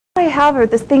I have are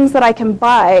the things that I can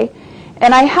buy.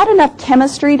 And I had enough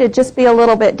chemistry to just be a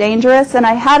little bit dangerous, and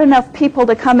I had enough people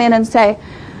to come in and say,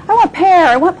 I want pear,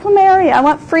 I want plumeria, I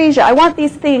want freesia, I want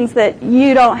these things that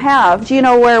you don't have. Do you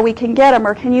know where we can get them,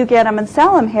 or can you get them and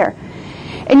sell them here?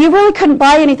 And you really couldn't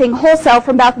buy anything wholesale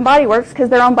from Bath & Body Works because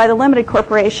they're owned by the Limited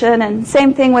Corporation, and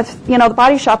same thing with, the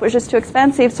Body Shop was just too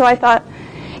expensive. So I thought,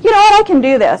 you know what, I can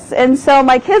do this. And so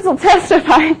my kids will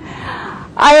testify.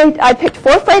 I picked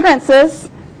 4 fragrances,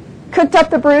 cooked up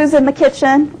the brews in the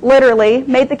kitchen, literally,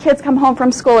 made the kids come home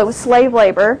from school. It was slave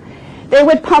labor. They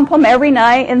would pump them every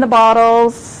night in the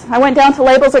bottles. I went down to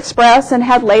Labels Express and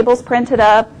had labels printed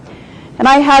up. And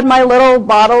I had my little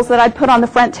bottles that I'd put on the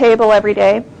front table every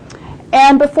day.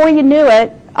 And before you knew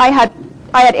it, I had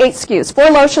 8 SKUs, 4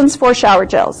 lotions, 4 shower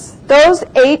gels. Those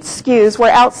 8 SKUs were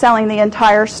outselling the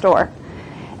entire store.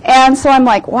 And so I'm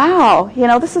like, wow,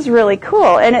 this is really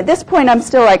cool. And at this point, I'm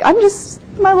still like, I'm just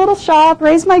my little shop,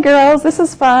 raise my girls, this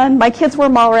is fun. My kids were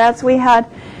mall rats. We had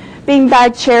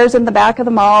beanbag chairs in the back of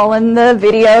the mall and the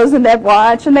videos, and they'd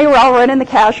watch, and they were all running the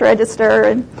cash register,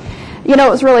 and it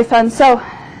was really fun. So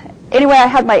anyway, I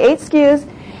had my 8 SKUs,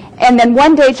 and then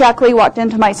one day Jack Lee walked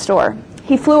into my store.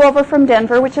 He flew over from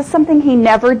Denver, which is something he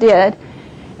never did,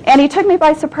 and he took me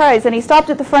by surprise, and he stopped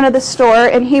at the front of the store,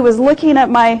 and he was looking at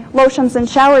my lotions and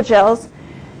shower gels.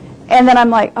 And then I'm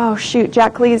like, oh, shoot,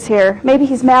 Jack Lee's here. Maybe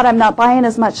he's mad I'm not buying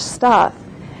as much stuff.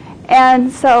 And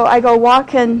so I go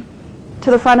walking to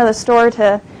the front of the store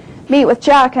to meet with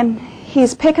Jack, and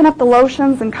he's picking up the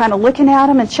lotions and kind of looking at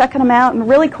them and checking them out and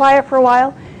really quiet for a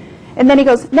while. And then he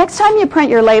goes, next time you print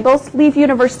your labels, leave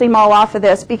University Mall off of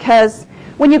this, because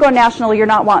when you go national, you're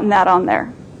not wanting that on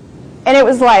there. And it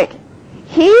was like,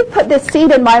 he put this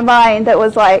seed in my mind that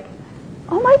was like,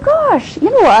 oh my gosh, you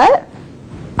know what?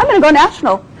 I'm going to go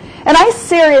national. And I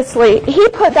seriously, he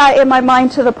put that in my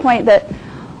mind to the point that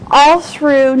all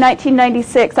through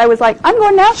 1996, I was like, I'm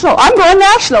going national, I'm going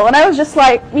national. And I was just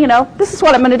like, this is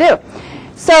what I'm going to do.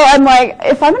 So I'm like,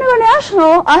 if I'm going to go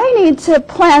national, I need to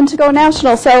plan to go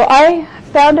national. So I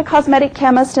found a cosmetic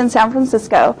chemist in San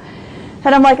Francisco.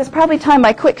 And I'm like, it's probably time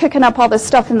I quit cooking up all this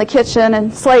stuff in the kitchen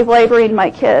and slave laboring my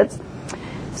kids.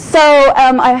 So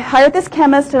I hired this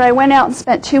chemist, and I went out and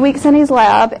spent 2 weeks in his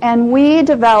lab, and we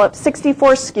developed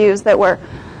 64 SKUs that were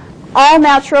all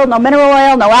natural, no mineral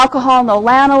oil, no alcohol, no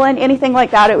lanolin, anything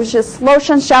like that. It was just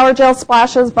lotions, shower gels,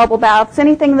 splashes, bubble baths,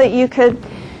 anything that you could,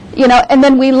 and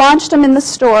then we launched them in the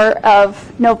store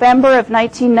of November of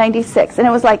 1996, and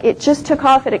it was like, it just took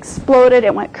off, it exploded,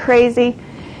 it went crazy,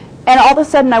 and all of a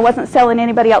sudden I wasn't selling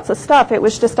anybody else's stuff, it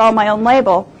was just all my own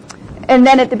label. And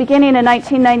then at the beginning of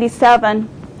 1997,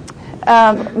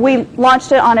 we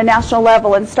launched it on a national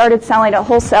level and started selling it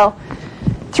wholesale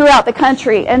throughout the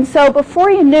country. And so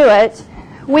before you knew it,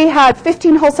 we had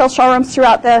 15 wholesale showrooms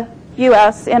throughout the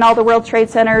U.S. in all the World Trade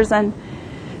Centers and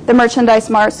the merchandise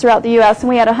marts throughout the U.S. And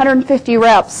we had 150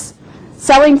 reps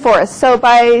selling for us. So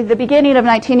by the beginning of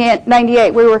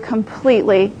 1998, we were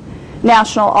completely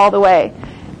national all the way.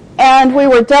 And we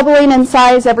were doubling in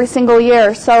size every single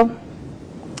year. So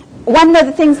one of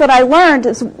the things that I learned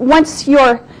is once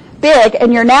you're big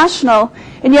and you're national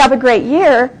and you have a great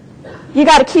year, you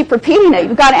got to keep repeating it.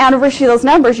 You've got to anniversary those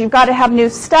numbers. You've got to have new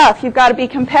stuff. You've got to be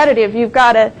competitive. You've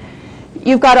got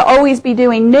to always be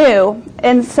doing new.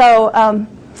 And so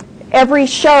every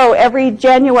show, every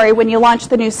January when you launch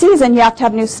the new season, you have to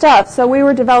have new stuff. So we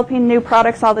were developing new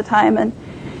products all the time, and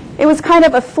it was kind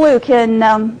of a fluke. In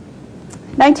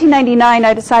 1999,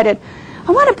 I decided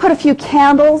I want to put a few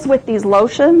candles with these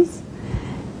lotions.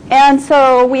 And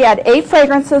so we had 8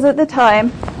 fragrances at the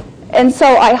time. And so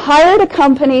I hired a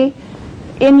company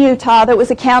in Utah that was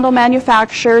a candle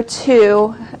manufacturer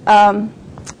to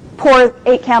pour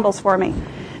 8 candles for me.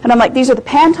 And I'm like, these are the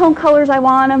Pantone colors I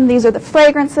want them. These are the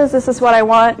fragrances. This is what I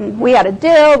want. And we had a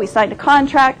deal. We signed a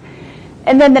contract.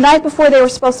 And then the night before they were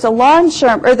supposed to launch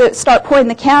start pouring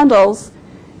the candles,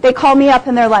 they called me up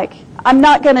and they're like, I'm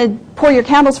not going to pour your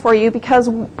candles for you because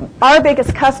our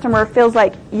biggest customer feels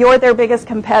like you're their biggest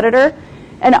competitor,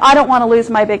 and I don't want to lose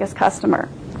my biggest customer.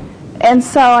 And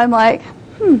so I'm like,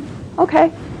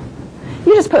 okay.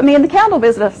 You just put me in the candle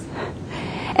business.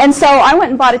 And so I went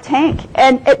and bought a tank.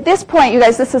 And at this point, you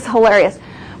guys, this is hilarious.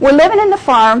 We're living in the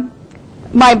farm.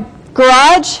 My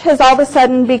garage has all of a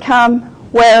sudden become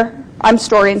where I'm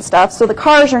storing stuff, so the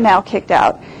cars are now kicked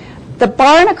out. The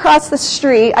barn across the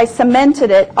street, I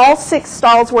cemented it. All 6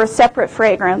 stalls were a separate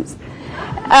fragrance.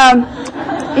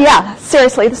 Yeah,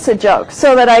 seriously, this is a joke.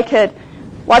 So that I could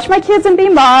watch my kids and be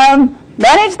mom,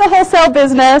 manage the wholesale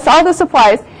business, all the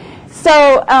supplies.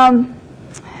 So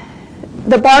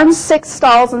the barn's 6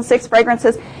 stalls and 6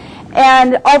 fragrances.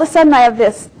 And all of a sudden I have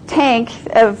this tank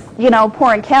of,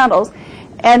 pouring candles.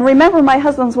 And remember, my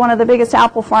husband's one of the biggest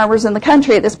apple farmers in the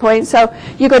country at this point. So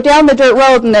you go down the dirt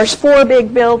road and there's 4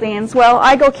 big buildings. Well,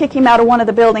 I go kick him out of one of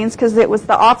the buildings because it was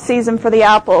the off season for the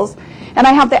apples. And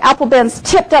I have the apple bins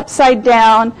tipped upside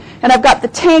down, and I've got the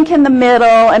tank in the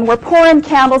middle, and we're pouring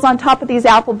candles on top of these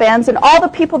apple bins, and all the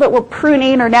people that were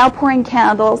pruning are now pouring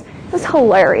candles. It was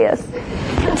hilarious,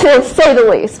 to say the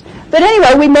least. But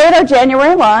anyway, we made our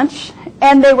January launch,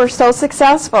 and they were so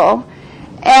successful.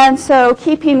 And so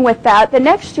keeping with that, the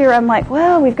next year I'm like,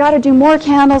 well, we've got to do more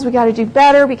candles, we've got to do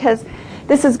better because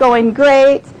this is going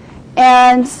great.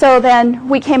 And so then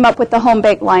we came up with the home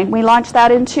bake line. We launched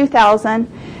that in 2000.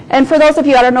 And for those of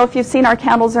you, I don't know if you've seen our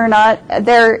candles or not,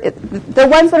 they're the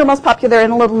ones that are most popular in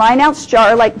a little 9-ounce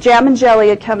jar, like jam and jelly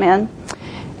had come in.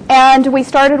 And we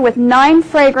started with 9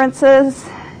 fragrances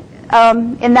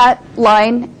in that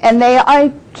line,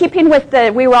 and keeping with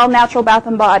we were all natural Bath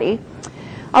and Body.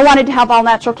 I wanted to have all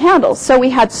natural candles. So we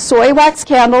had soy wax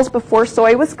candles before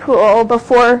soy was cool,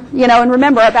 and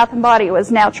remember, our Bath and Body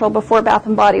was natural before Bath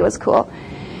and Body was cool.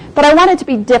 But I wanted to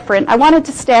be different. I wanted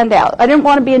to stand out. I didn't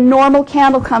want to be a normal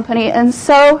candle company. And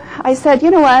so I said,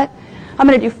 you know what? I'm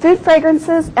going to do food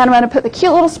fragrances, and I'm going to put the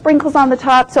cute little sprinkles on the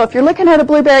top. So if you're looking at a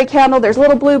blueberry candle, there's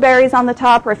little blueberries on the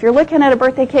top. Or if you're looking at a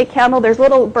birthday cake candle, there's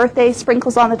little birthday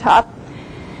sprinkles on the top.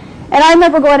 And I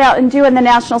remember going out and doing the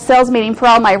national sales meeting for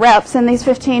all my reps in these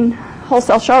 15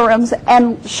 wholesale showrooms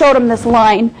and showed them this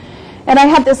line. And I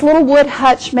had this little wood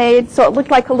hutch made, so it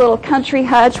looked like a little country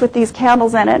hutch with these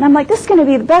candles in it. And I'm like, this is going to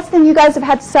be the best thing you guys have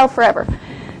had to sell forever.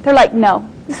 They're like, no,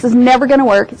 this is never going to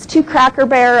work. It's too Cracker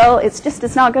Barrel.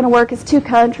 It's not going to work. It's too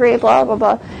country, blah, blah,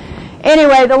 blah.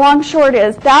 Anyway, the long short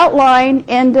is that line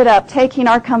ended up taking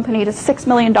our company to $6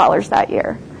 million that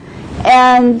year.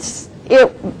 And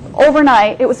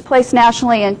overnight, it was placed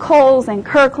nationally in Kohl's and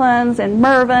Kirkland's and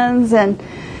Mervyn's. And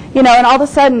all of a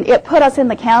sudden, it put us in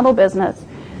the candle business.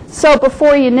 So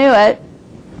before you knew it,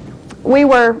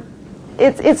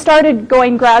 it started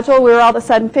going gradual. We were all of a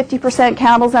sudden 50%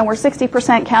 candles, and we're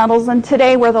 60% candles, and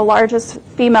today we're the largest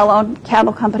female-owned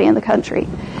candle company in the country.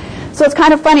 So it's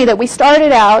kind of funny that we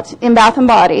started out in Bath &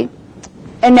 Body,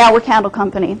 and now we're Candle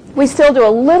Company. We still do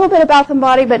a little bit of Bath &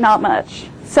 Body, but not much.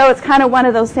 So it's kind of one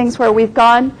of those things where we've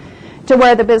gone to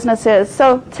where the business is.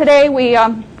 So today we're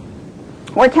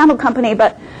a Candle Company,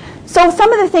 but so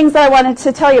some of the things that I wanted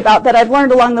to tell you about that I've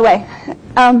learned along the way.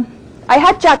 I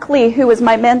had Jack Lee, who was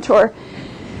my mentor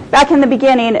back in the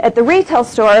beginning at the retail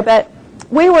store, but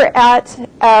we were at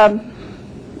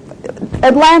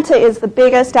Atlanta is the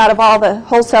biggest out of all the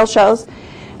wholesale shows,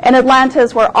 and Atlanta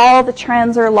is where all the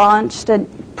trends are launched, and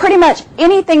pretty much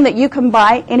anything that you can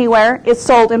buy anywhere is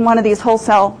sold in one of these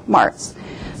wholesale marts.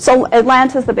 So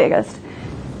Atlanta's the biggest.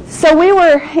 So we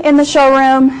were in the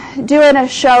showroom doing a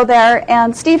show there,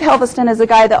 and Steve Helveston is the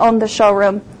guy that owned the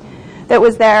showroom that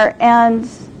was there. And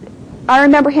I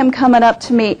remember him coming up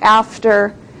to me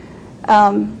after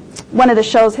one of the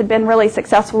shows had been really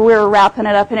successful. We were wrapping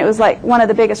it up, and it was like one of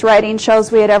the biggest writing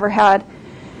shows we had ever had.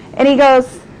 And he goes,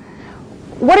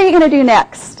 "What are you going to do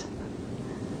next?"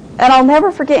 And I'll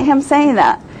never forget him saying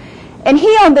that. And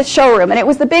he owned this showroom, and it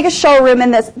was the biggest showroom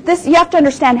in this. You have to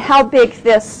understand how big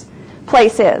this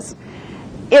place is.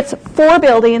 It's 4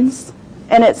 buildings,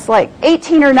 and it's like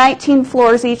 18 or 19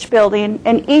 floors each building,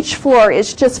 and each floor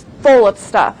is just full of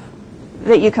stuff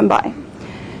that you can buy.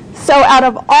 So out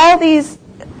of all these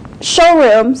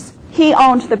showrooms, he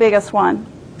owned the biggest one.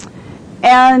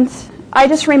 And I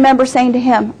just remember saying to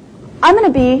him, "I'm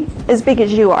going to be as big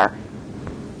as you are."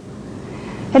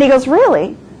 And he goes,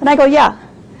 "Really?" And I go, "Yeah."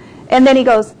 And then he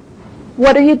goes,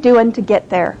 "What are you doing to get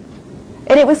there?"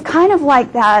 And it was kind of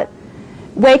like that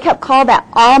wake-up call, that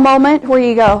awe moment where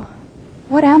you go,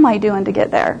 what am I doing to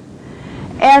get there?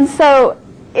 And so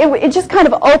it just kind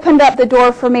of opened up the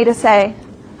door for me to say,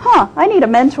 I need a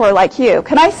mentor like you.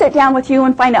 Can I sit down with you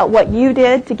and find out what you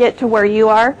did to get to where you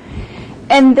are?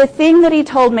 And the thing that he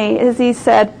told me is he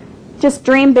said, just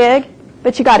dream big,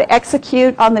 but you got to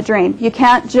execute on the dream. You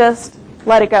can't just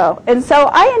let it go. And so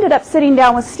I ended up sitting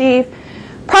down with Steve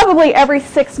probably every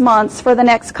 6 months for the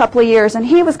next couple of years, and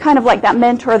he was kind of like that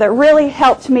mentor that really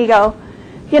helped me go,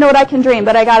 you know what, I can dream,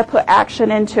 but I got to put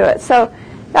action into it. So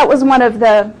that was one of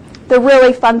the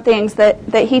really fun things that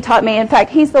he taught me. In fact,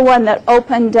 he's the one that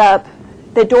opened up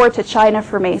the door to China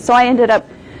for me. So I ended up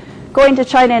going to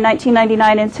China in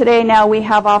 1999, and today now we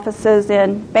have offices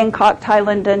in Bangkok,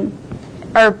 Thailand,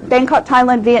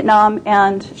 Vietnam,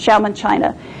 and Xiamen,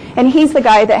 China. And he's the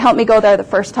guy that helped me go there the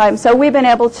first time. So we've been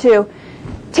able to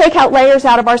take out layers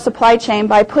out of our supply chain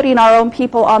by putting our own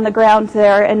people on the ground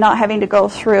there and not having to go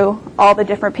through all the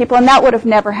different people. And that would have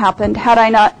never happened had I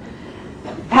not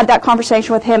had that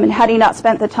conversation with him and had he not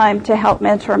spent the time to help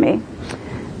mentor me.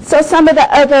 So some of the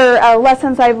other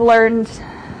lessons I've learned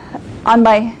on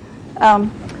my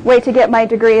way to get my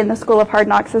degree in the School of Hard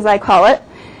Knocks, as I call it.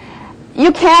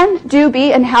 You can do,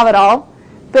 be, and have it all,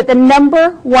 but the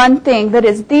number one thing that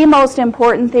is the most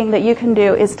important thing that you can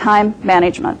do is time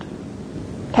management.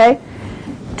 Okay?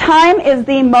 Time is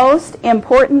the most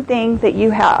important thing that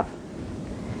you have.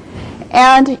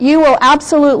 And you will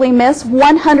absolutely miss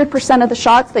 100% of the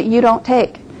shots that you don't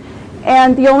take.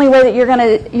 And the only way that you're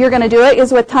going to do it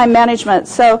is with time management.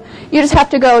 So you just have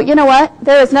to go, you know what,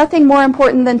 there is nothing more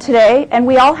important than today, and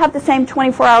we all have the same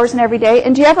 24 hours in every day.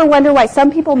 And do you ever wonder why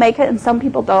some people make it and some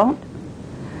people don't?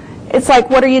 It's like,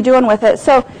 what are you doing with it?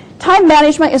 So time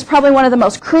management is probably one of the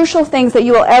most crucial things that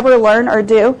you will ever learn or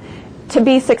do to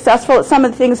be successful at some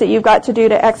of the things that you've got to do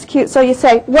to execute. So you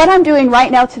say, what I'm doing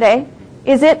right now today,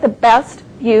 is it the best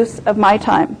use of my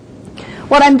time?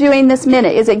 What I'm doing this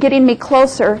minute, is it getting me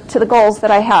closer to the goals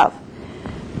that I have?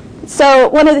 So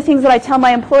one of the things that I tell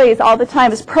my employees all the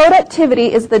time is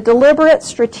productivity is the deliberate,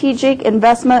 strategic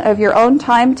investment of your own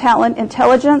time, talent,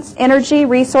 intelligence, energy,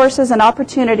 resources, and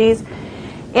opportunities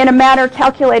in a manner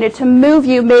calculated to move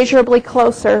you measurably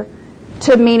closer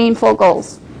to meaningful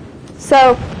goals.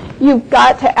 So you've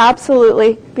got to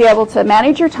absolutely be able to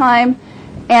manage your time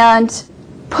and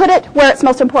put it where it's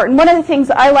most important. One of the things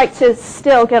I like to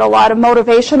still get a lot of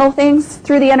motivational things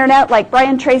through the internet, like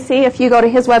Brian Tracy, if you go to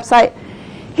his website,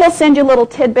 he'll send you little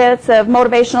tidbits of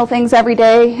motivational things every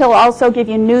day. He'll also give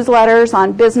you newsletters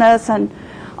on business and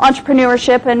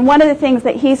entrepreneurship. And one of the things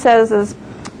that he says is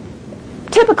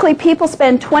typically people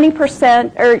spend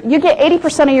 20%, or you get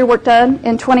 80% of your work done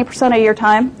in 20% of your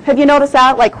time. Have you noticed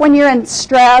that? Like when you're in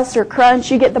stress or crunch,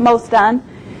 you get the most done.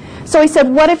 So he said,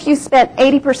 what if you spent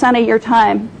 80% of your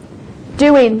time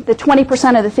doing the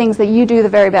 20% of the things that you do the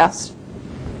very best?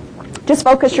 Just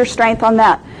focus your strength on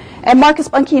that. And Marcus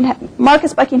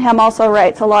Buckingham also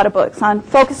writes a lot of books on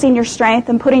focusing your strength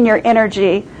and putting your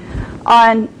energy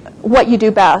on what you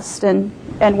do best and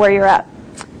where you're at.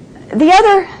 The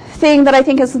other thing that I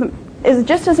think is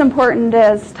just as important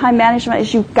as time management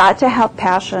is you've got to have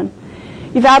passion.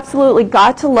 You've absolutely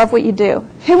got to love what you do.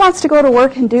 Who wants to go to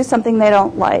work and do something they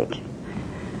don't like?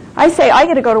 I say I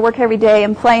get to go to work every day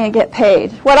and play and get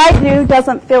paid. What I do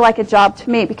doesn't feel like a job to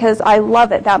me because I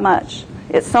love it that much.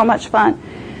 It's so much fun.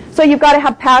 So you've got to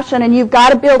have passion, and you've got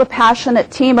to build a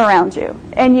passionate team around you.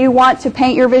 And you want to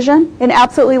paint your vision in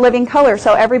absolutely living color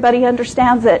so everybody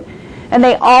understands it. And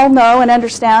they all know and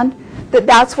understand that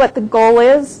that's what the goal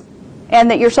is, and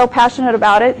that you're so passionate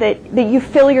about it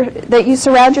that you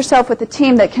surround yourself with a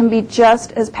team that can be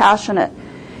just as passionate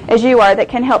as you are, that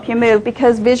can help you move.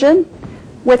 Because vision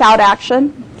without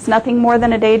action is nothing more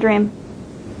than a daydream.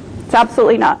 It's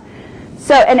absolutely not.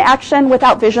 So an action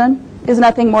without vision is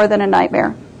nothing more than a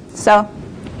nightmare. So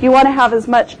you want to have as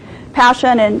much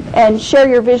passion and share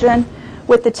your vision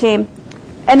with the team.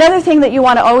 Another thing that you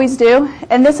want to always do,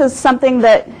 and this is something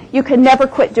that you can never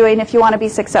quit doing if you want to be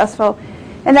successful,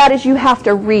 and that is you have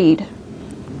to read.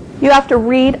 You have to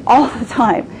read all the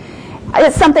time.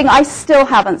 It's something I still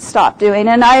haven't stopped doing,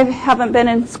 and I haven't been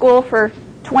in school for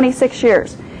 26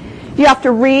 years. You have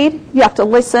to read, you have to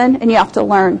listen, and you have to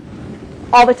learn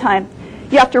all the time.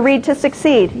 You have to read to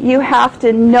succeed. You have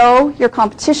to know your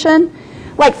competition.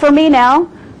 Like for me now,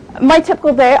 my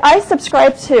typical day, I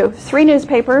subscribe to 3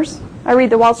 newspapers. I read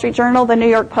the Wall Street Journal, the New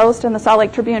York Post, and the Salt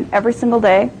Lake Tribune every single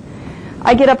day.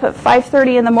 I get up at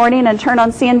 5:30 in the morning and turn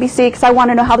on CNBC because I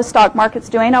want to know how the stock market's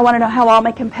doing. I want to know how all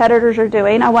my competitors are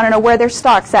doing. I want to know where their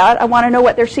stock's at. I want to know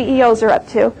what their CEOs are up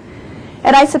to.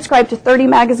 And I subscribe to 30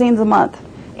 magazines a month.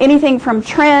 Anything from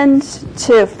trend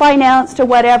to finance to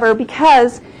whatever,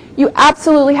 because you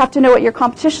absolutely have to know what your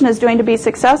competition is doing to be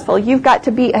successful. You've got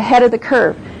to be ahead of the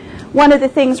curve. One of the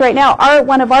things right now,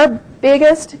 one of our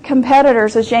biggest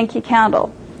competitors is Yankee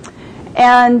Candle.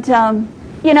 And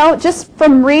you know, just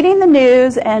from reading the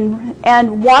news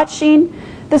and watching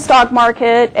the stock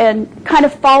market and kind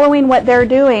of following what they're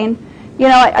doing, you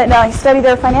know, I study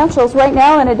their financials. Right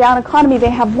now in a down economy, they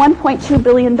have $1.2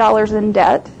 billion in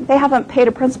debt. They haven't paid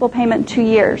a principal payment in 2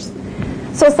 years.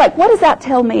 So it's like, what does that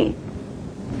tell me?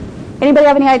 Anybody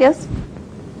have any ideas?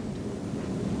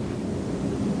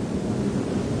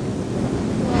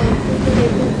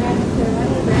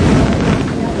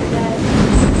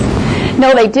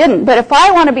 No, they didn't. But if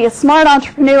I want to be a smart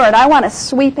entrepreneur and I want to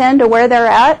sweep into where they're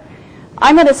at,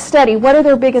 I'm going to study what are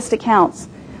their biggest accounts.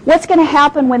 What's going to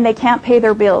happen when they can't pay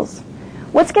their bills?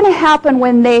 What's going to happen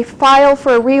when they file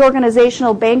for a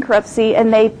reorganizational bankruptcy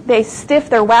and they stiff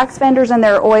their wax vendors and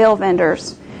their oil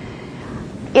vendors?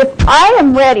 if I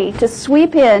am ready to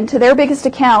sweep into their biggest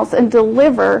accounts and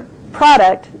deliver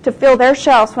product to fill their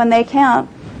shelves when they can't,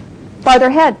 farther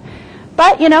ahead.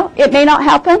 But, you know, it may not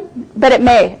happen, but it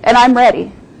may, and I'm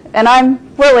ready, and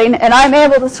I'm willing, and I'm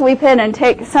able to sweep in and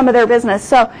take some of their business.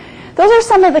 So those are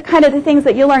some of the kind of the things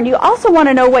that you learn. You also want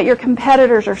to know what your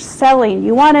competitors are selling.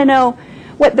 You want to know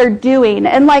what they're doing.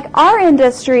 And like our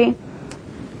industry,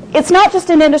 it's not just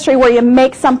an industry where you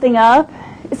make something up.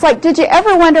 It's like, did you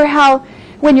ever wonder how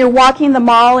when you're walking the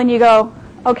mall and you go,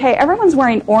 okay, everyone's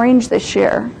wearing orange this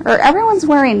year, or everyone's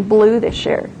wearing blue this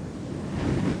year?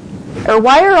 Or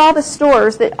why are all the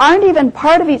stores that aren't even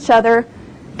part of each other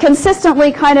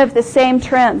consistently kind of the same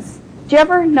trends? Do you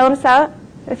ever notice that?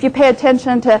 If you pay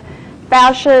attention to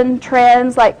fashion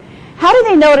trends, like how do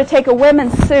they know to take a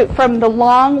women's suit from the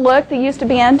long look they used to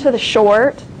be in to the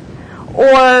short?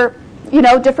 Or, you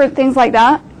know, different things like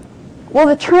that. Well,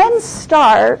 the trends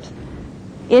start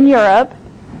in Europe,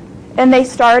 and they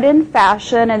start in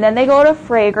fashion, and then they go to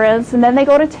fragrance, and then they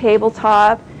go to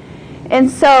tabletop. And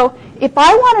so if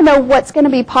I want to know what's going to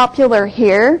be popular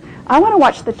here, I want to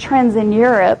watch the trends in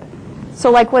Europe. So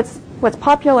like what's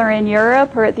popular in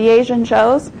Europe or at the Asian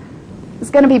shows is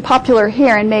going to be popular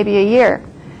here in maybe a year.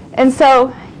 And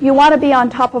so you want to be on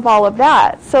top of all of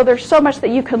that. So there's so much that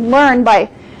you can learn by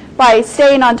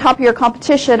staying on top of your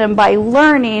competition and by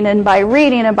learning and by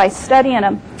reading and by studying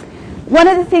them. One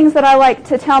of the things that I like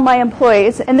to tell my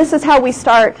employees, and this is how we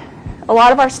start a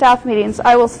lot of our staff meetings,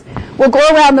 we'll go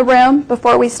around the room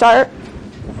before we start,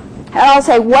 and I'll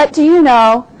say, what do you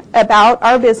know about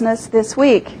our business this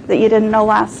week that you didn't know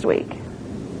last week?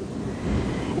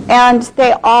 And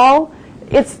they all,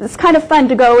 it's kind of fun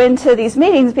to go into these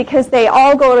meetings because they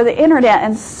all go to the internet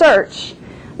and search,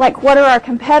 like what are our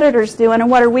competitors doing and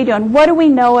what are we doing? What do we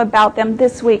know about them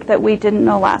this week that we didn't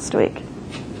know last week?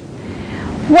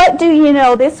 What do you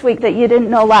know this week that you didn't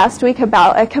know last week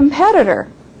about a competitor?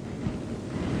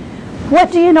 What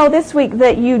do you know this week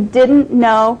that you didn't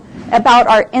know about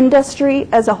our industry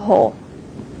as a whole?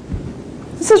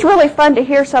 This is really fun to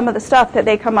hear some of the stuff that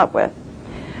they come up with.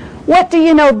 What do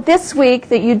you know this week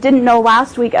that you didn't know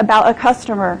last week about a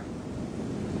customer?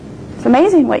 It's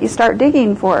amazing what you start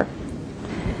digging for.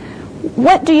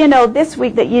 What do you know this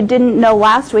week that you didn't know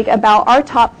last week about our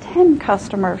top 10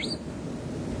 customers?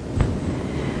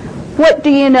 What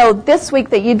do you know this week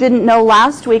that you didn't know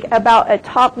last week about a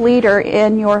top leader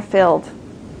in your field?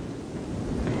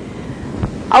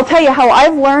 I'll tell you how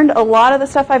I've learned a lot of the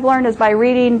stuff I've learned is by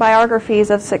reading biographies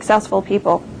of successful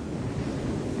people.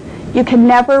 You can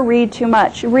never read too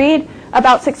much. Read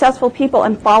about successful people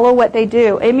and follow what they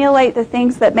do. Emulate the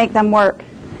things that make them work,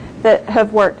 that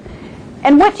have worked.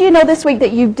 And what do you know this week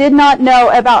that you did not know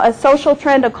about a social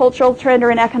trend, a cultural trend, or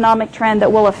an economic trend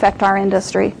that will affect our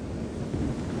industry?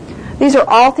 These are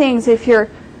all things, if you're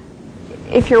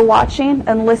watching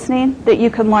and listening, that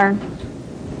you can learn.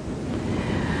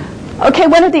 Okay,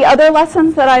 one of the other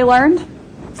lessons that I learned,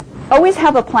 always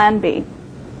have a plan B.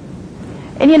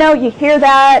 And you know, you hear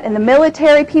that, and the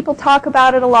military people talk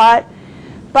about it a lot,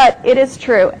 but it is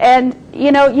true. And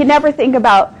you know, you never think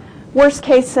about worst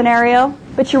case scenario,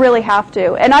 but you really have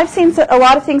to. And I've seen a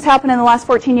lot of things happen in the last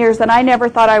 14 years that I never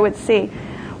thought I would see.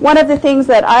 One of the things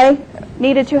that I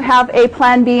needed to have a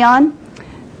plan B on,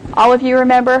 all of you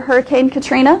remember Hurricane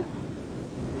Katrina?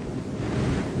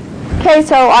 Okay,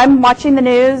 so I'm watching the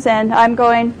news and I'm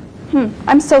going,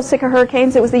 I'm so sick of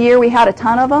hurricanes. It was the year we had a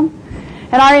ton of them.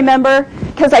 And I remember,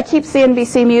 because I keep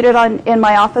CNBC muted in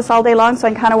my office all day long, so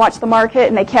I can kind of watch the market,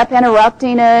 and they kept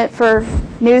interrupting it for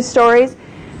news stories.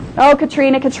 Oh,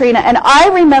 Katrina, Katrina. And I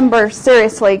remember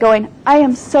seriously going, I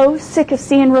am so sick of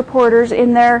seeing reporters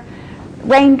in their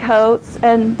raincoats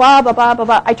and blah, blah, blah, blah,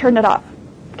 blah. I turned it off,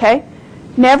 okay?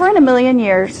 Never in a million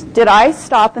years did I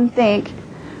stop and think,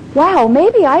 wow,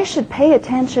 maybe I should pay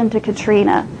attention to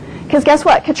Katrina. Because guess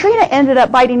what? Katrina ended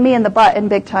up biting me in the butt in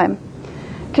big time.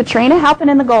 Katrina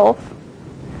happened in the Gulf.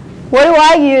 What do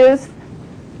I use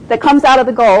that comes out of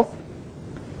the Gulf?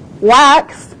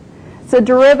 Wax. It's a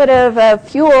derivative of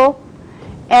fuel.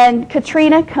 And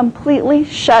Katrina completely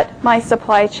shut my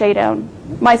supply chain down.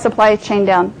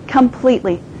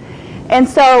 Completely. And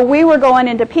so we were going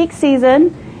into peak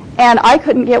season, and I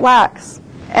couldn't get wax.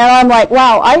 And I'm like,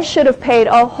 wow, I should have paid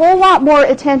a whole lot more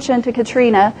attention to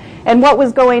Katrina and what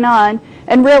was going on,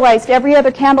 and realized every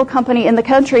other candle company in the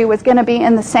country was going to be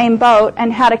in the same boat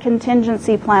and had a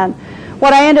contingency plan.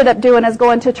 What I ended up doing is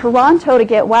going to Toronto to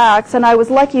get wax, and I was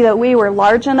lucky that we were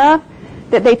large enough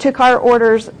that they took our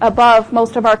orders above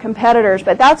most of our competitors.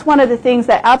 But that's one of the things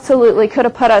that absolutely could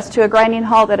have put us to a grinding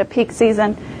halt at a peak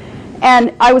season.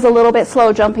 And I was a little bit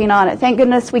slow jumping on it. Thank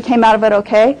goodness we came out of it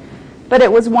okay. but it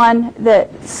was one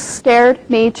that scared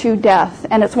me to death,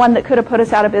 and it's one that could have put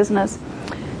us out of business.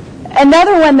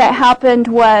 Another one that happened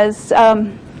was, I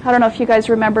don't know if you guys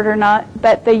remembered or not,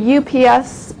 but the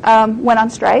UPS went on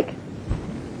strike,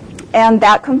 and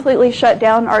that completely shut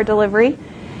down our delivery.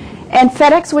 And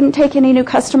FedEx wouldn't take any new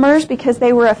customers because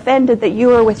they were offended that you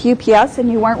were with UPS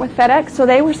and you weren't with FedEx, so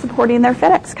they were supporting their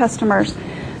FedEx customers.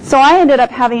 So I ended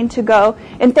up having to go,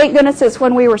 and thank goodness it's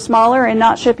when we were smaller and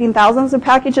not shipping thousands of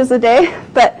packages a day,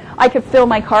 but I could fill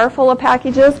my car full of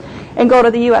packages and go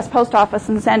to the U.S. Post Office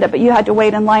and send it, but you had to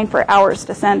wait in line for hours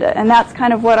to send it. And that's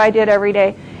kind of what I did every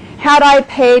day. Had I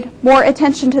paid more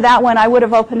attention to that one, I would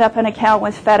have opened up an account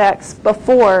with FedEx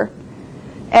before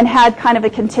and had kind of a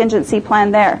contingency plan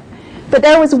there. But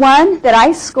there was one that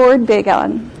I scored big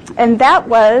on, and that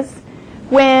was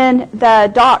when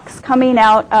the docks coming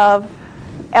out of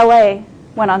LA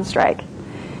went on strike.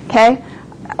 Okay?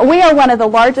 We are one of the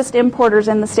largest importers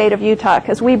in the state of Utah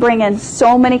because we bring in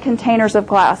so many containers of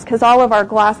glass, because all of our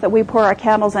glass that we pour our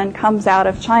candles in comes out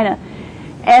of China.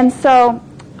 And so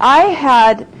I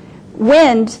had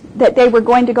wind that they were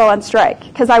going to go on strike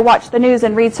because I watched the news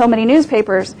and read so many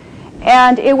newspapers.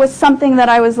 And it was something that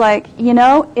I was like, you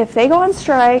know, if they go on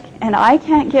strike and I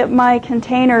can't get my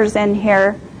containers in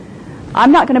here,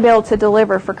 I'm not going to be able to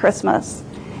deliver for Christmas.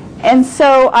 And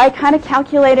so I kind of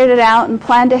calculated it out and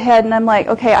planned ahead, and I'm like,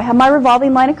 okay, I have my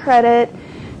revolving line of credit.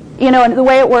 You know, and the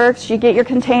way it works, you get your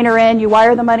container in, you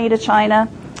wire the money to China,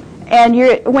 and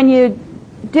when you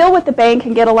deal with the bank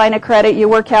and get a line of credit, you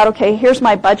work out, okay, here's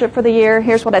my budget for the year,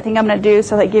 here's what I think I'm going to do,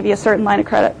 so they give you a certain line of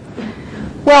credit.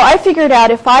 Well, I figured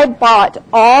out if I bought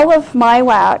all of my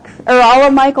wax, or all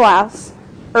of my glass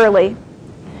early,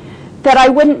 that I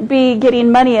wouldn't be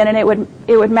getting money in, and it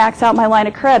would max out my line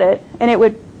of credit, and it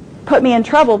would put me in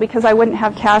trouble because I wouldn't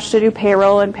have cash to do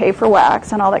payroll and pay for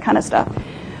wax and all that kind of stuff.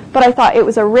 But I thought it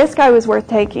was a risk I was worth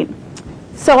taking.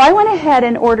 So I went ahead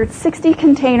and ordered 60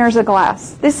 containers of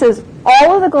glass. This is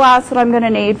all of the glass that I'm going to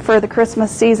need for the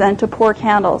Christmas season to pour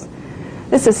candles.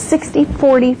 This is 60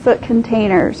 40-foot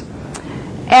containers.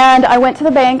 And I went to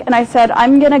the bank and I said,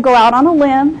 I'm going to go out on a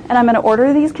limb and I'm going to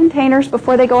order these containers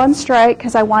before they go on strike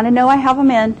because I want to know I have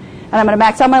them in, and I'm going to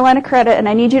max out my line of credit, and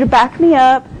I need you to back me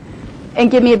up and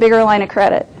give me a bigger line of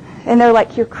credit. And they're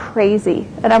like, you're crazy.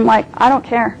 And I'm like, I don't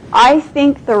care. I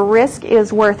think the risk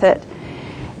is worth it.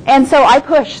 And so I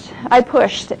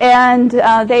pushed, and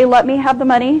they let me have the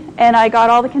money, and I got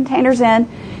all the containers in.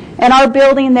 And our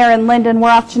building there in Linden, we're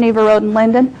off Geneva Road in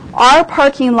Linden, our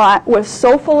parking lot was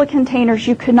so full of containers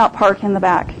you could not park in the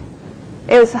back.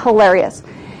 It was hilarious.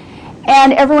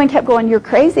 And everyone kept going, you're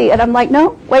crazy. And I'm like,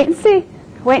 no, wait and see.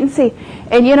 Wait and see.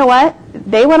 And you know what?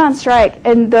 They went on strike,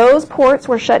 and those ports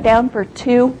were shut down for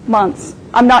 2 months.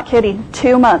 I'm not kidding,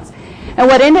 2 months. And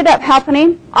what ended up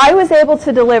happening, I was able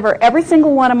to deliver every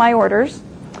single one of my orders.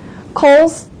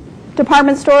 Kohl's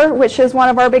department store, which is one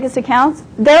of our biggest accounts,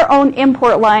 their own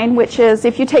import line, which is,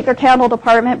 if you take their candle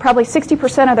department, probably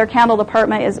 60% of their candle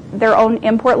department is their own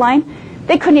import line.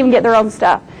 They couldn't even get their own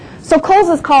stuff. So Kohl's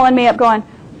is calling me up going,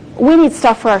 we need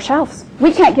stuff for our shelves.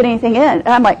 We can't get anything in. And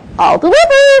I'm like, I'll deliver,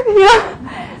 you know.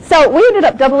 So we ended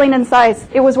up doubling in size.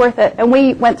 It was worth it. And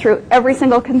we went through every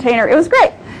single container. It was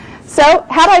great. So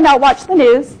had I not watched the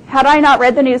news, had I not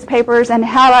read the newspapers, and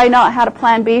had I not had a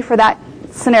plan B for that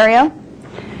scenario.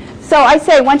 So I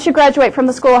say, once you graduate from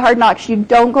the School of Hard Knocks, you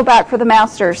don't go back for the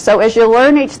master's. So as you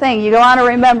learn each thing, you go on to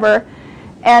remember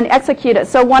and execute it.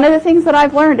 So one of the things that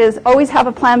I've learned is always have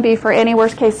a plan B for any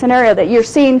worst case scenario that you're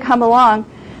seeing come along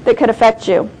that could affect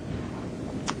you.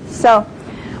 So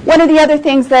one of the other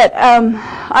things that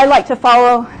I like to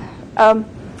follow,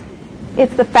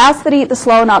 it's the fast that eat the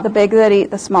slow, not the big that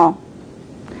eat the small.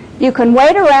 You can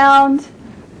wait around,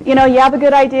 you know, you have a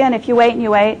good idea, and if you wait and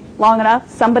you wait long enough,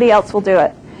 somebody else will do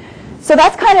it. So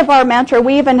that's kind of our mantra.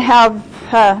 We even have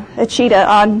a cheetah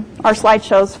on our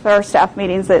slideshows for our staff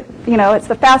meetings that, you know, it's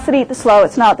the fast that eat the slow,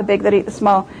 it's not the big that eat the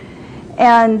small.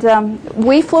 And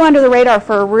we flew under the radar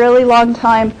for a really long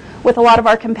time with a lot of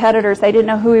our competitors. They didn't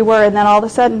know who we were, and then all of a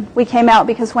sudden we came out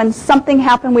because when something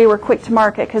happened, we were quick to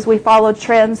market because we followed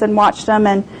trends and watched them,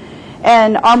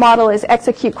 and our model is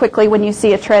execute quickly when you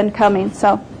see a trend coming.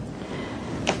 So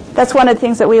that's one of the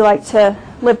things that we like to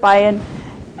live by.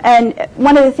 And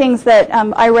one of the things that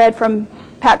I read from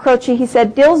Pat Croce, he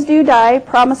said, deals do die,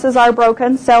 promises are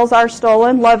broken, sales are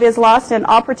stolen, love is lost, and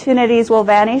opportunities will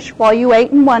vanish while you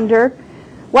wait and wonder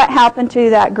what happened to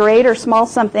that great or small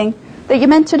something that you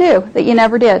meant to do, that you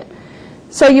never did.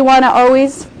 So you want to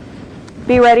always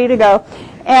be ready to go.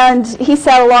 And he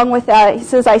said along with that, he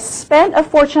says, I spent a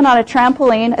fortune on a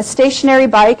trampoline, a stationary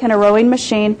bike, and a rowing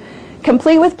machine.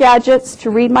 complete with gadgets to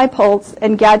read my pulse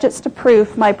and gadgets to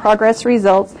prove my progress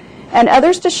results, and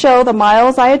others to show the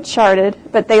miles I had charted,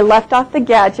 but they left off the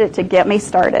gadget to get me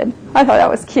started. I thought that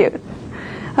was cute.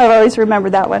 I've always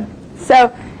remembered that one.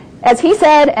 So, as he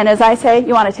said, and as I say,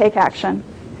 you want to take action.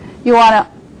 You want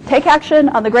to take action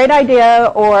on the great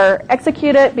idea or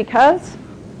execute it because,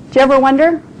 do you ever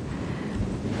wonder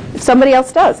if somebody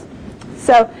else does?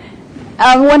 So,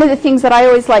 one of the things that I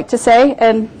always like to say,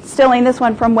 and stealing this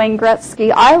one from Wayne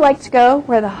Gretzky, I like to go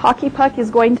where the hockey puck is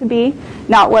going to be,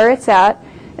 not where it's at.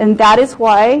 And that is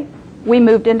why we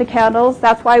moved into candles.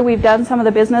 That's why we've done some of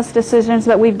the business decisions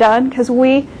that we've done, because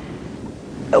we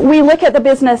look at the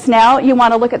business now. You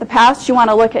want to look at the past, you want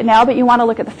to look at now, but you want to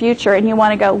look at the future, and you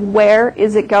want to go, where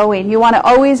is it going? You want to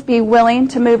always be willing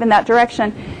to move in that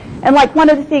direction. And like one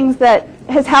of the things that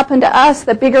has happened to us,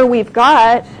 the bigger we've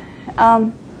got,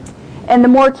 and the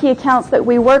more key accounts that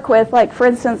we work with, like for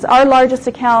instance, our largest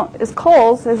account is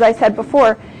Kohl's, as I said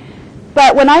before.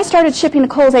 But when I started shipping to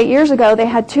Kohl's 8 years ago, they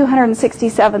had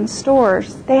 267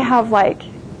 stores. They have like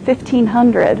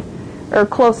 1,500 or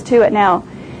close to it now.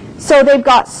 So they've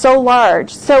got so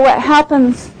large. So what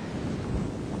happens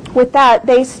with that,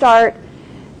 they start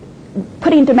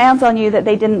putting demands on you that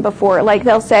they didn't before. Like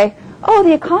they'll say, oh,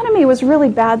 the economy was really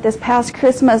bad this past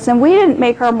Christmas and we didn't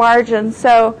make our margin.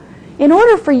 So in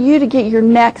order for you to get your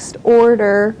next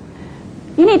order,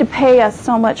 you need to pay us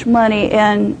so much money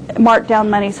in markdown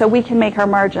money so we can make our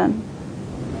margin.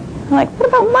 I'm like, what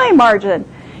about my margin?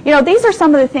 You know, these are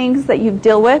some of the things that you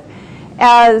deal with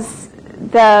as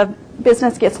the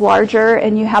business gets larger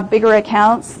and you have bigger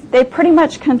accounts. They pretty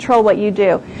much control what you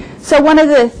do. So one of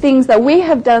the things that we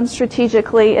have done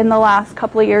strategically in the last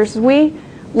couple of years, we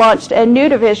launched a new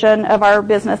division of our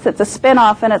business. It's a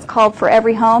spin-off and it's called For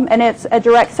Every Home, and it's a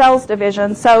direct sales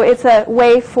division. So it's a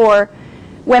way for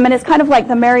women, it's kind of like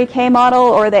the Mary Kay model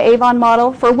or the Avon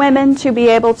model, for women to be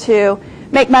able to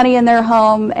make money in their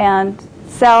home and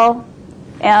sell.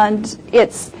 And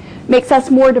it makes us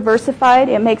more diversified.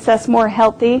 It makes us more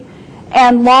healthy.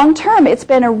 And long term, it's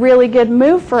been a really good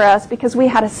move for us because we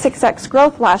had a 6x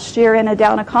growth last year in a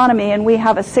down economy, and we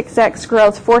have a 6x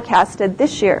growth forecasted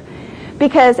this year.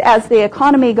 Because as the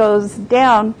economy goes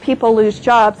down, people lose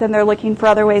jobs and they're looking for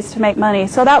other ways to make money.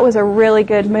 So that was a really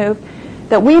good move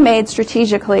that we made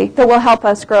strategically that will help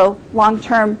us grow long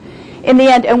term in the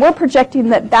end. And we're projecting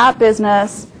that that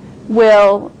business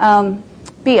will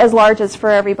be as large as For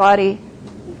Everybody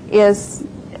is.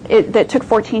 That took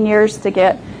 14 years to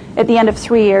get. At the end of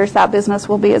 3 years, that business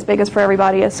will be as big as For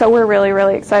Everybody is. So we're really,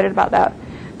 really excited about that.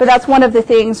 But that's one of the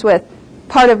things with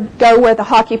part of go where the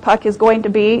hockey puck is going to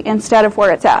be instead of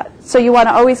where it's at. So you want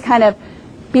to always kind of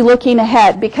be looking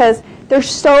ahead, because there's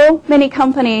so many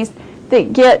companies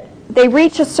that they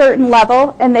reach a certain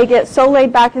level and they get so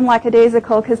laid back and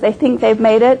lackadaisical because they think they've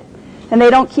made it, and they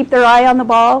don't keep their eye on the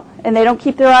ball, and they don't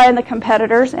keep their eye on the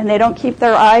competitors, and they don't keep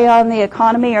their eye on the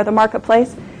economy or the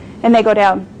marketplace, and they go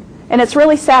down. And it's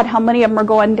really sad how many of them are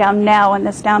going down now in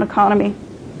this down economy.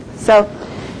 So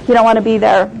you don't want to be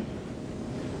there.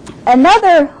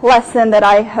 Another lesson that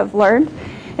I have learned,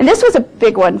 and this was a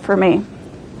big one for me,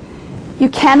 you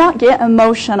cannot get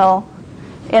emotional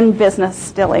in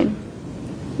business dealing.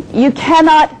 You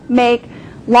cannot make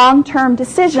long-term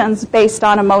decisions based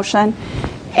on emotion,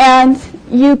 and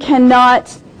you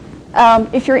cannot,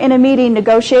 if you're in a meeting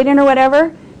negotiating or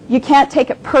whatever, you can't take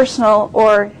it personal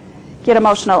or get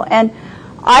emotional. And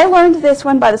I learned this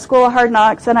one by the School of Hard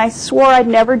Knocks, and I swore I'd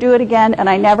never do it again, and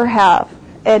I never have.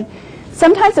 And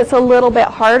sometimes it's a little bit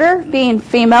harder being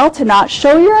female to not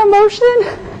show your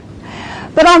emotion.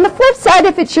 But on the flip side,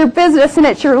 if it's your business and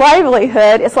it's your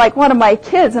livelihood, it's like one of my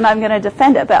kids and I'm going to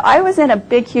defend it. But I was in a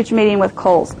big, huge meeting with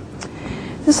Kohl's.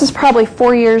 This was probably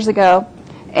 4 years ago.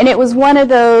 And it was one of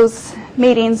those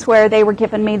meetings where they were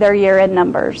giving me their year-end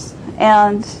numbers.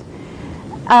 And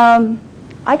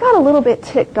I got a little bit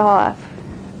ticked off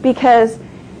because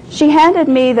she handed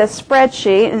me the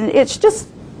spreadsheet, and it's just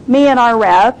me and our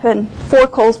rep and 4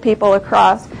 Kohl's people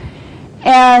across.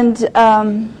 And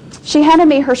she handed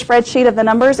me her spreadsheet of the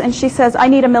numbers, and she says, I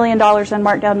need $1 million in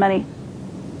markdown money.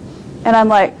 And I'm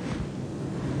like,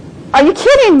 are you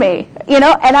kidding me? You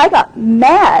know, and I got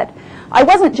mad. I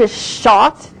wasn't just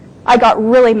shocked. I got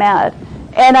really mad.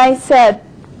 And I said,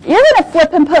 you're going to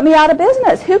flip and put me out of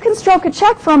business. Who can stroke a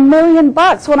check for $1 million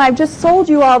when I've just sold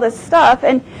you all this stuff?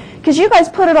 And because you guys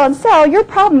put it on sale, your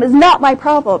problem is not my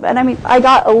problem. And I mean, I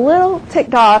got a little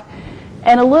ticked off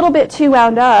and a little bit too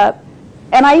wound up.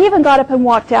 And I even got up and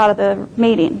walked out of the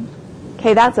meeting.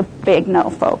 Okay, that's a big no,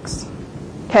 folks.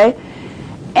 Okay?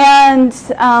 And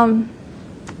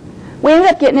we ended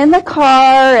up getting in the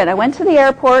car, and I went to the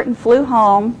airport and flew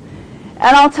home.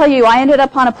 And I'll tell you, I ended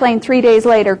up on a plane 3 days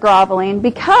later groveling,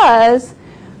 because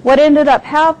what ended up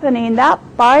happening, that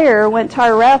buyer went to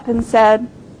our rep and said,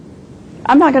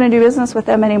 I'm not going to do business with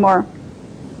them anymore.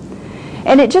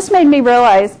 And it just made me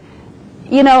realize,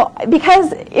 you know,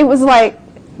 because it was like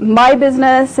my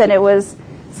business and it was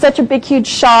such a big, huge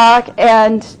shock,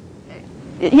 and,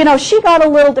 you know, she got a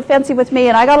little defensive with me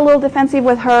and I got a little defensive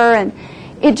with her, and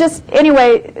it just,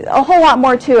 anyway, a whole lot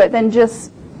more to it than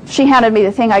just she handed me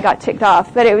the thing, I got ticked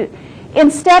off. But it was,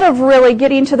 instead of really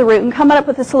getting to the root and coming up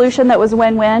with a solution that was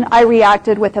win-win, I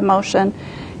reacted with emotion.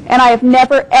 And I have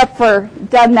never, ever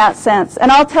done that since. And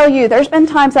I'll tell you, there's been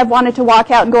times I've wanted to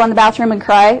walk out and go in the bathroom and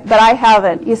cry, but I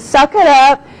haven't. You suck it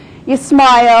up, you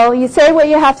smile, you say what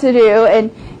you have to do,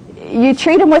 and you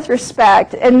treat them with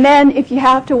respect. And then if you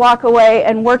have to walk away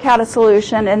and work out a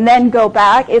solution and then go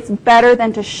back, it's better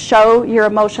than to show your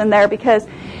emotion there, because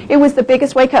it was the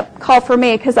biggest wake-up call for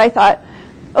me, because I thought,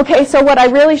 okay, so what I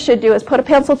really should do is put a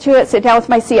pencil to it, sit down with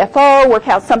my CFO, work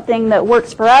out something that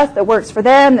works for us, that works for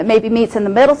them, that maybe meets in the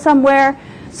middle somewhere,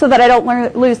 so that I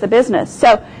don't lose the business.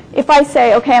 So if I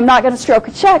say, okay, I'm not going to stroke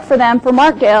a check for them for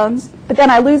markdowns, but then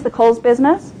I lose the Kohl's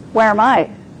business, where am I?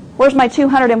 Where's my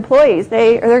 200 employees?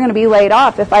 They're going to be laid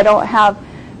off if I don't have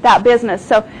that business.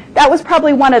 So that was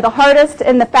probably one of the hardest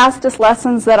and the fastest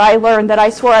lessons that I learned that I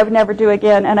swore I would never do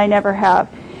again, and I never have.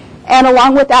 And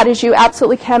along with that is you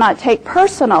absolutely cannot take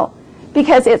personal,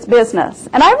 because it's business.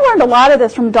 And I've learned a lot of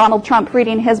this from Donald Trump,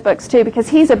 reading his books too, because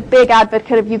he's a big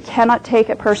advocate of you cannot take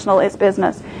it personal, it's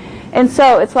business. And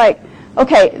so it's like,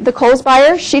 okay, the Kohl's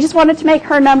buyer, she just wanted to make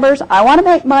her numbers, I want to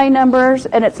make my numbers,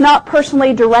 and it's not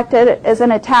personally directed as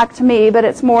an attack to me, but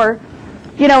it's more,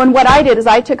 you know, and what I did is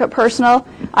I took it personal,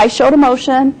 I showed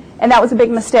emotion, and that was a big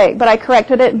mistake. But I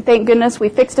corrected it, and thank goodness we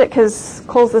fixed it, because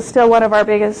Kohl's is still one of our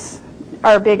biggest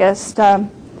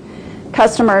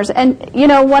customers. And you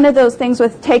know, one of those things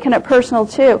with taking it personal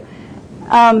too,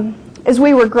 as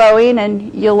we were growing,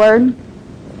 and you learn,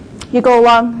 you go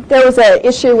along, there was an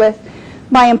issue with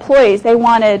my employees. They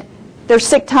wanted their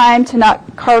sick time to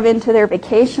not carve into their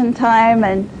vacation time,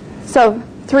 and so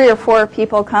 3 or 4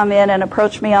 people come in and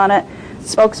approach me on it,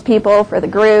 spokespeople for the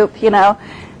group, you know.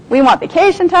 We want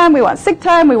vacation time, we want sick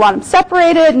time, we want them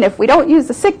separated, and if we don't use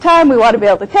the sick time, we want to be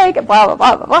able to take it, blah, blah,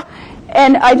 blah, blah, blah.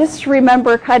 And I just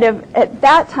remember kind of at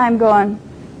that time going,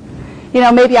 you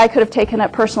know, maybe I could have taken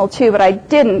it personal too, but I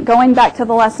didn't. Going back to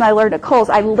the lesson I learned at Kohl's,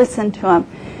 I listened to him.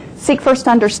 Seek First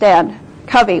to Understand,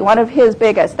 Covey, one of his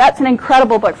biggest. That's an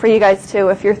incredible book for you guys too,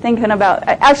 if you're thinking about,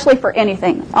 actually for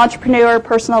anything, entrepreneur,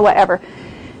 personal, whatever.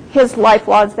 His life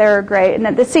laws there are great.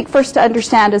 And the Seek First to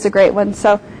Understand is a great one.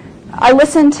 So I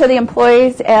listened to the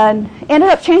employees and ended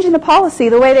up changing the policy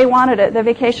the way they wanted it, the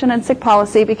vacation and sick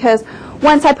policy, because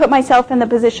once I put myself in the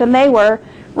position they were,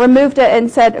 removed it and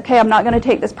said, okay, I'm not going to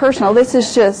take this personal. This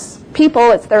is just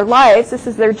people. It's their lives. This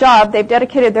is their job. They've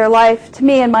dedicated their life to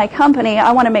me and my company.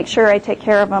 I want to make sure I take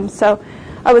care of them. So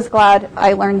I was glad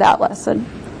I learned that lesson.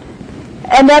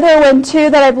 Another one, too,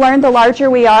 that I've learned, the larger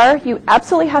we are, you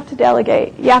absolutely have to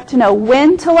delegate. You have to know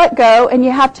when to let go, and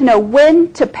you have to know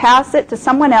when to pass it to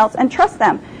someone else and trust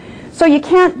them. So you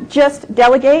can't just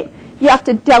delegate. You have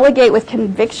to delegate with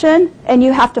conviction, and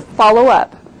you have to follow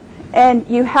up. And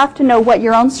you have to know what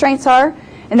your own strengths are,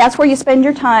 and that's where you spend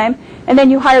your time. And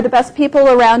then you hire the best people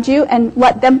around you and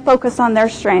let them focus on their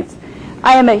strengths.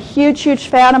 I am a huge, huge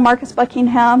fan of Marcus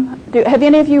Buckingham. Have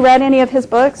any of you read any of his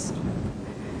books?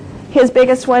 His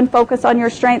biggest one, Focus on Your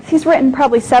Strengths. He's written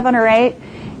probably 7 or 8.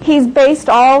 He's based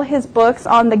all his books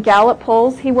on the Gallup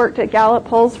polls. He worked at Gallup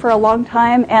polls for a long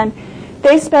time, and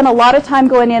they spent a lot of time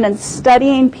going in and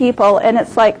studying people, and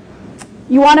it's like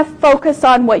you want to focus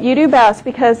on what you do best,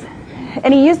 because,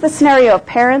 and he used the scenario of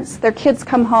parents. Their kids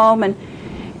come home,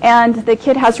 and the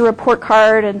kid has a report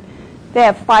card, and they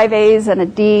have 5 A's and a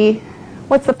D.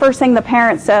 What's the first thing the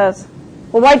parent says?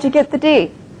 Well, why'd you get the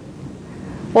D?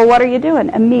 Well, what are you doing?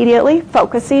 Immediately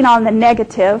focusing on the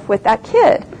negative with that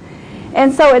kid.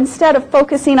 And so instead of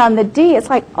focusing on the D, it's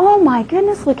like, oh my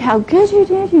goodness, look how good you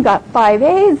did. You got 5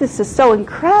 A's. This is so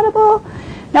incredible.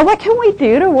 Now what can we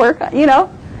do to work, you know?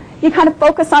 You kind of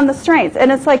focus on the strengths.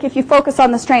 And it's like if you focus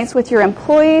on the strengths with your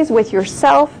employees, with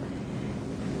yourself,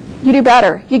 you do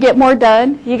better. You get more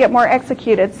done. You get more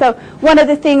executed. So one of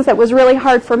the things that was really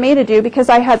hard for me to do, because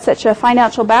I had such a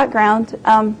financial background,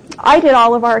 I did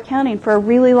all of our accounting for a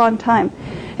really long time.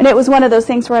 And it was one of those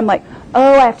things where I'm like,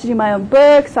 oh, I have to do my own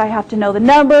books. I have to know the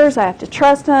numbers. I have to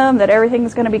trust them, that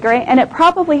everything's going to be great. And it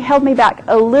probably held me back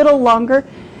a little longer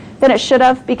than it should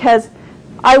have, because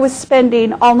I was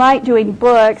spending all night doing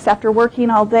books after working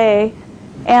all day.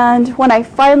 And when I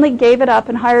finally gave it up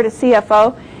and hired a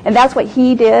CFO, and that's what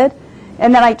he did,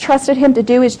 and then I trusted him to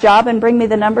do his job and bring me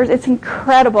the numbers. It's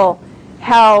incredible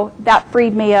how that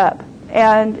freed me up.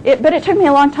 But it took me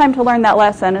a long time to learn that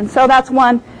lesson, and so that's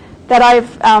one that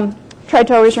I've tried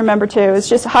to always remember too, is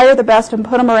just hire the best and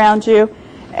put them around you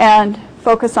and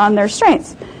focus on their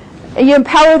strengths. You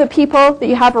empower the people that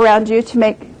you have around you to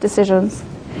make decisions.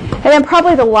 And then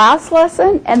probably the last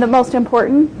lesson, and the most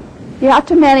important, you have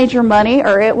to manage your money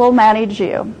or it will manage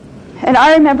you. And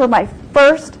I remember my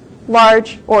first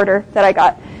large order that I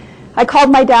got. I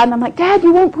called my dad and I'm like, Dad,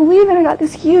 you won't believe it. I got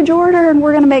this huge order and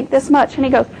we're going to make this much. And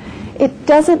he goes, it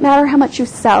doesn't matter how much you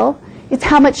sell. It's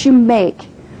how much you make.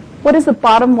 What is the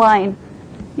bottom line?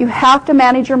 You have to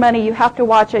manage your money. You have to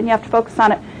watch it and you have to focus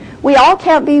on it. We all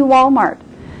can't be Walmart.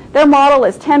 Their model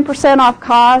is 10% off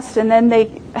cost and then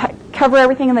they cover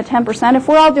everything in the 10%. If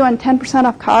we're all doing 10%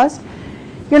 off cost,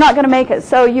 you're not going to make it.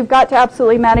 So you've got to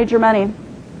absolutely manage your money.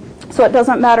 So it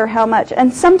doesn't matter how much.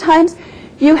 And sometimes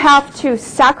you have to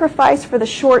sacrifice for the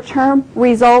short-term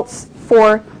results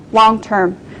for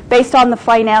long-term. Based on the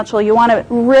financial, you want to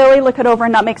really look it over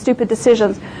and not make stupid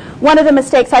decisions. One of the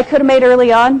mistakes I could have made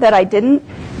early on that I didn't,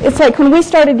 it's like when we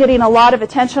started getting a lot of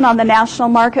attention on the national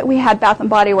market, we had Bath &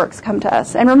 Body Works come to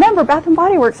us. And remember, Bath &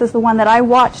 Body Works is the one that I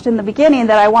watched in the beginning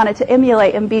that I wanted to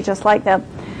emulate and be just like them.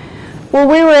 Well,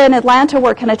 we were in Atlanta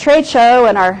working a trade show,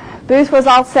 and our booth was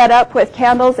all set up with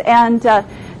candles, and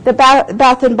the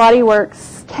Bath & Body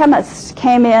Works chemist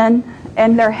came in,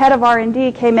 and their head of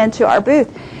R&D came into our booth,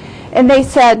 and they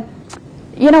said,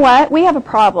 you know what, we have a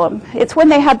problem. It's when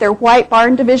they had their White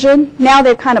Barn division. Now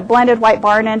they've kind of blended White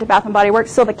Barn into Bath & Body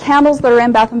Works, so the candles that are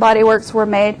in Bath & Body Works were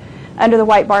made under the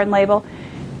White Barn label.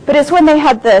 But it's when they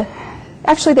had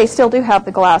actually they still do have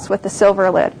the glass with the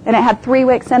silver lid, and it had 3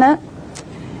 wicks in it.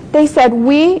 They said,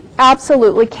 we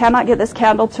absolutely cannot get this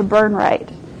candle to burn right.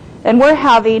 And we're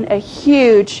having a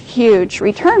huge, huge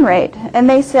return rate. And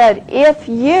they said, if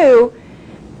you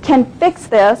can fix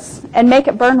this and make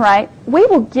it burn right, we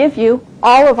will give you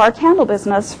all of our candle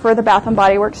business for the Bath &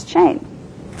 Body Works chain.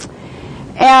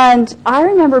 And I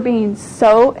remember being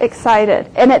so excited.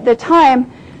 And at the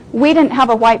time, we didn't have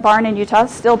a White Barn in Utah,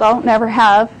 still don't, never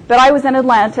have. But I was in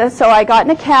Atlanta, so I got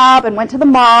in a cab and went to the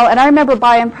mall. And I remember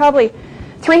buying probably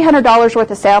 $300 worth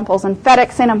of samples and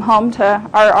FedExing them home to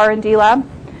our R&D lab.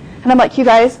 And I'm like, you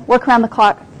guys, work around the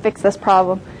clock, fix this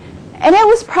problem. And it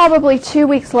was probably 2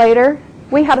 weeks later,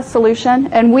 we had a solution,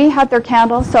 and we had their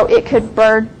candle so it could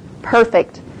burn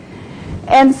perfect.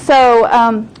 And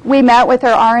so we met with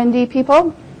our R&D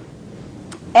people,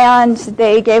 and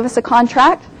they gave us a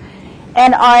contract.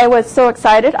 And I was so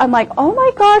excited. I'm like, oh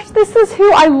my gosh, this is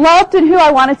who I loved and who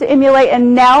I wanted to emulate,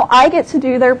 and now I get to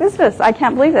do their business. I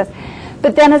can't believe this.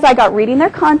 But then as I got reading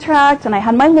their contract, and I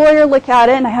had my lawyer look at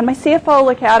it, and I had my CFO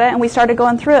look at it, and we started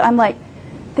going through it, I'm like,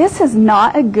 this is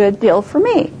not a good deal for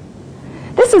me.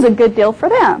 This is a good deal for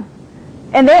them.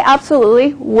 And they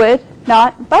absolutely would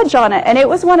not budge on it. And it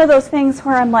was one of those things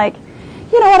where I'm like,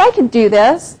 you know what, I could do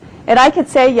this. And I could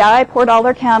say, yeah, I poured all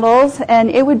their candles, and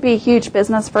it would be huge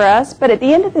business for us. But at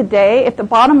the end of the day, if the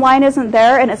bottom line isn't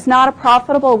there and it's not a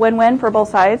profitable win-win for both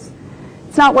sides,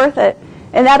 it's not worth it.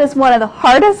 And that is one of the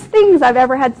hardest things I've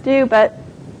ever had to do, but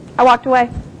I walked away.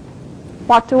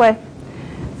 Walked away.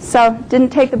 So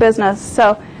didn't take the business.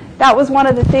 So that was one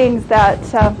of the things that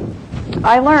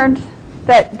I learned,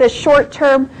 that the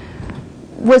short-term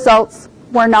results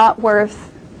were not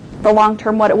worth the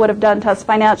long-term what it would have done to us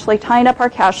financially, tying up our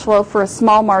cash flow for a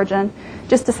small margin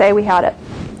just to say we had it.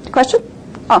 Question?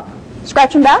 Oh,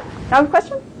 scratching back? That was a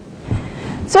question?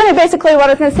 So anyway, basically what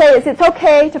I was going to say is it's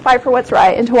okay to fight for what's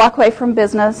right and to walk away from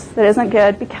business that isn't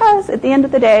good, because at the end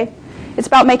of the day, it's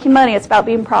about making money. It's about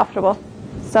being profitable.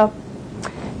 So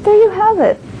there you have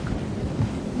it.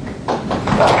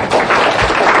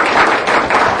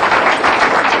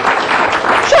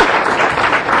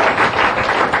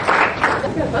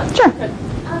 Sure.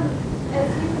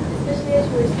 Especially as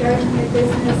you were starting your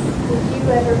business, did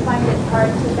you ever find it hard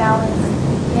to balance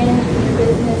managing your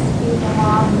business, being a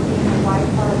mom, and being a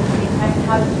wife all at the same time?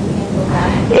 How did you handle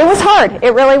that? It was hard.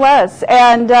 It really was.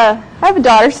 And I have a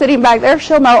daughter sitting back there.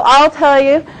 She'll know. I'll tell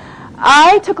you,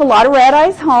 I took a lot of red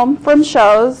eyes home from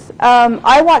shows.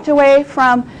 I walked away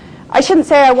from, I shouldn't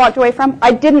say I walked away from,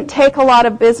 I didn't take a lot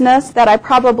of business that I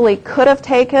probably could have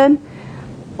taken.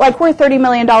 Like, we're a $30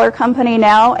 million company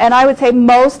now, and I would say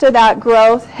most of that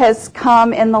growth has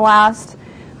come in the last,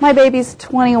 my baby's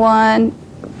 21,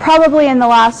 probably in the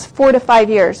last 4 to 5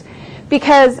 years,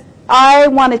 because I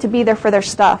wanted to be there for their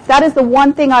stuff. That is the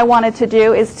one thing I wanted to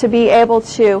do, is to be able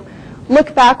to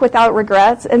look back without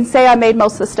regrets and say I made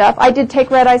most of the stuff. I did take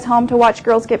red eyes home to watch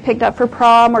girls get picked up for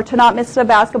prom or to not miss a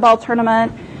basketball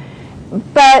tournament.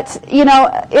 But, you know,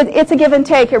 it's a give and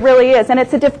take. It really is. And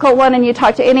it's a difficult one. And you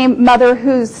talk to any mother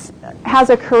who has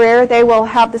a career, they will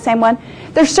have the same one.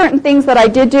 There's certain things that I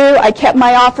did do. I kept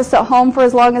my office at home for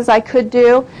as long as I could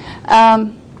do.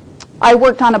 I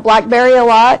worked on a BlackBerry a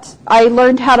lot. I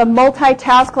learned how to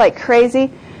multitask like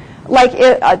crazy. Like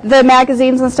the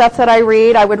magazines and stuff that I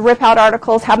read, I would rip out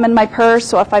articles, have them in my purse.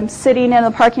 So if I'm sitting in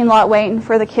the parking lot waiting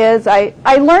for the kids, I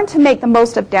learned to make the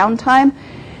most of downtime.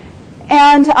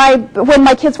 And when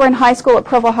my kids were in high school at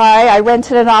Provo High, I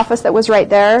rented an office that was right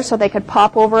there so they could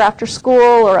pop over after school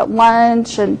or at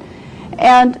lunch. And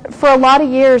for a lot of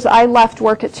years, I left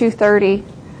work at 2:30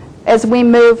 as we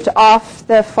moved off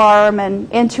the farm and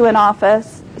into an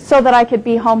office so that I could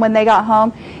be home when they got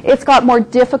home. It's got more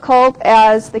difficult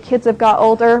as the kids have got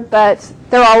older, but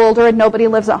they're all older and nobody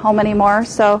lives at home anymore.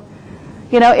 So,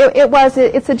 you know,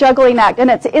 it's a juggling act. And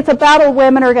it's a battle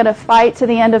women are going to fight to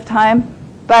the end of time.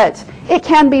 But it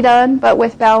can be done, but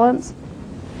with balance.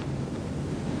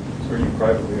 So are you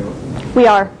privately owned? We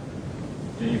are.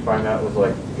 Do you find that was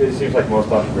like, it seems like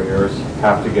most entrepreneurs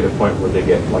have to get a point where they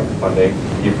get like funding.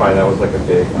 Do you find that was like a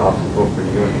big obstacle for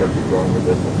you in terms of growing your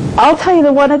business? I'll tell you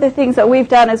that one of the things that we've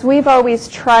done is we've always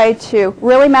tried to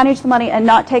really manage the money and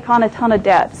not take on a ton of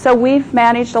debt. So we've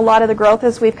managed a lot of the growth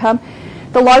as we've come.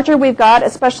 The larger we've got,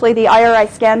 especially the IRI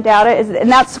scan data,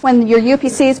 and that's when your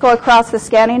UPCs go across the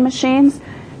scanning machines.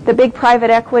 The big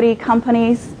private equity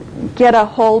companies get a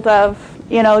hold of,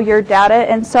 you know, your data.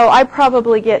 And so I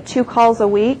probably get 2 calls a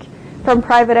week from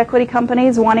private equity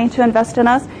companies wanting to invest in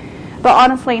us. But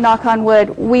honestly, knock on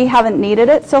wood, we haven't needed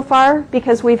it so far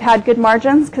because we've had good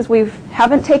margins, because we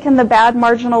haven't taken the bad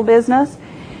marginal business.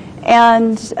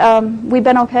 And we've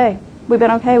been okay. We've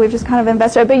been okay. We've just kind of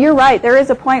invested. But you're right. There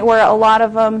is a point where a lot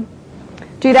of them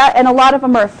do that, and a lot of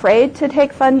them are afraid to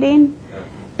take funding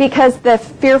because they're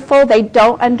fearful. They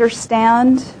don't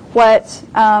understand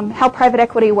how private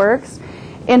equity works.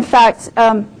 In fact,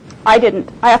 I didn't.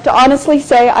 I have to honestly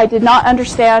say I did not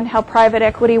understand how private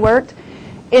equity worked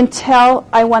until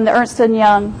I won the Ernst &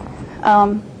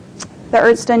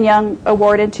 Young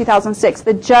Award in 2006.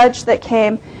 The judge that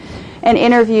came and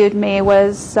interviewed me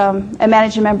was a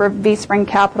managing member of V Spring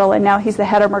Capital, and now he's the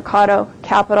head of Mercado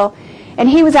Capital. And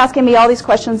he was asking me all these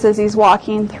questions as he's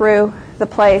walking through the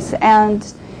place. And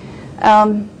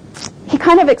he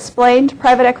kind of explained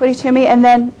private equity to me, and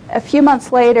then a few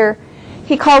months later,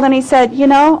 he called and he said, you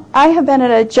know, I have been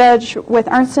a judge with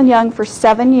Ernst & Young for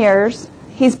 7 years.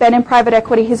 He's been in private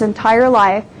equity his entire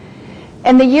life.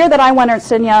 And the year that I won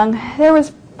Ernst & Young, there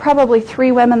was probably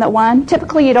 3 women that won.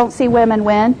 Typically, you don't see women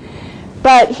win.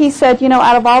 But he said, you know,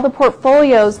 out of all the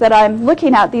portfolios that I'm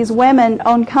looking at, these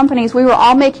women-owned companies, we were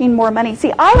all making more money.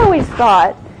 See, I always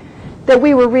thought that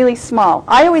we were really small.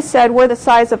 I always said we're the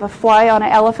size of a fly on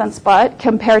an elephant's butt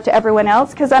compared to everyone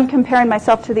else, because I'm comparing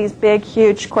myself to these big,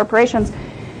 huge corporations.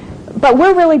 But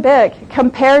we're really big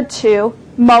compared to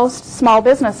most small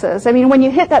businesses. I mean, when you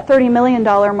hit that $30 million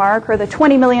mark or the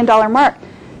 $20 million mark,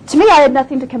 to me, I had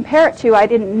nothing to compare it to. I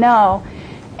didn't know.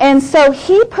 And so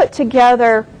he put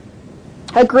together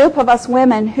a group of us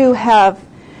women who have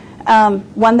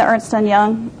won the Ernst &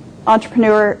 Young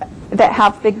Entrepreneur that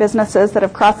have big businesses that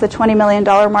have crossed the $20 million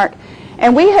mark.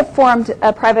 And we have formed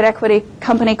a private equity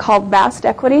company called Vast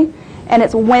Equity, and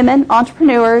it's women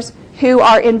entrepreneurs who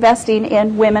are investing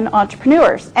in women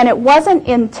entrepreneurs. And it wasn't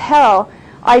until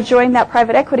I joined that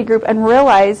private equity group and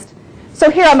realized, so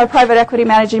here I'm a private equity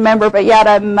managing member, but yet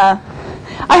I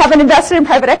haven't invested in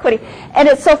private equity. And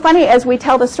it's so funny as we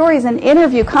tell the stories and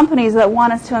interview companies that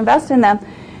want us to invest in them,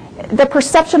 the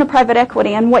perception of private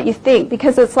equity and what you think,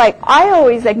 because it's like I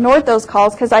always ignored those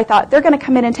calls because I thought they're going to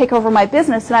come in and take over my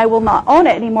business and I will not own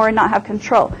it anymore and not have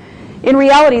control. In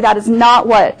reality, that is not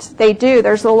what they do.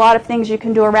 There's a lot of things you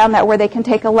can do around that where they can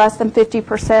take a less than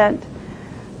 50%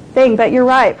 thing. But you're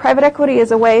right. Private equity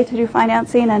is a way to do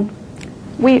financing, and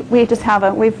we just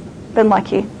haven't. We've been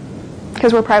lucky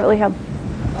because we're privately held.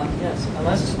 Yes. I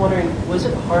was just wondering, was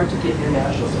it hard to get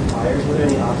international suppliers? Were there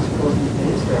any obstacles you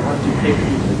faced, or how did you pick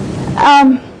these?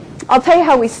 I'll tell you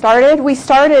how we started. We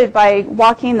started by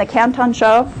walking the Canton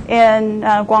show in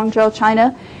Guangzhou,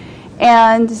 China.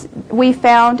 And we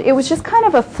found, it was just kind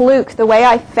of a fluke the way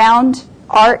I found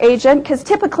our agent, because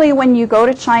typically when you go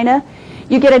to China,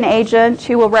 you get an agent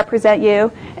who will represent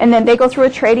you, and then they go through a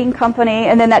trading company,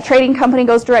 and then that trading company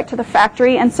goes direct to the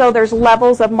factory, and so there's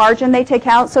levels of margin they take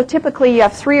out. So typically you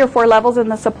have 3 or 4 levels in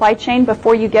the supply chain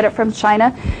before you get it from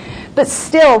China. But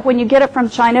still, when you get it from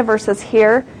China versus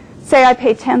here, say I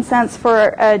pay 10 cents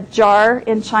for a jar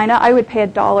in China, I would pay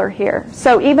 $1 here.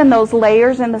 So even those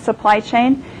layers in the supply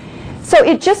chain. So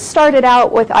it just started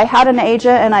out with, I had an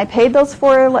agent and I paid those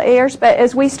 4 layers, but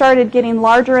as we started getting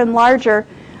larger and larger,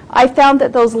 I found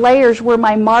that those layers were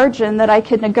my margin that I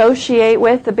could negotiate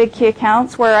with the big key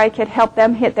accounts where I could help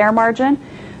them hit their margin.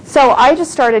 So I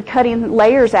just started cutting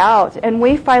layers out, and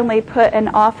we finally put an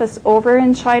office over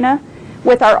in China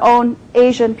with our own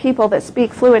Asian people that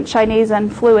speak fluent Chinese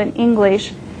and fluent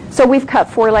English. So we've cut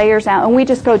 4 layers out, and we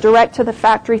just go direct to the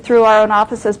factory through our own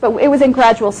offices. But it was in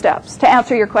gradual steps, to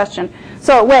answer your question.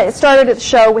 So it started at the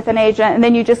show with an agent, and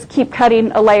then you just keep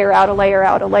cutting a layer out, a layer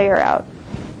out, a layer out.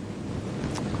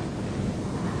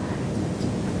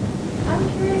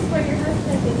 I'm curious what your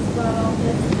husband thinks about all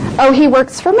this. Oh, he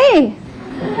works for me.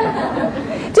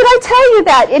 Did I tell you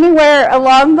that anywhere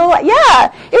along the line?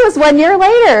 Yeah, it was 1 year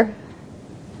later.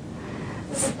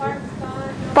 The farm's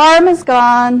gone. Farm is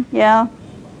gone, yeah.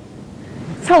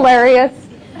 It's hilarious.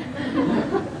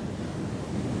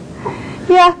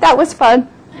 Yeah, that was fun.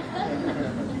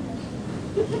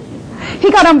 He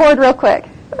got on board real quick.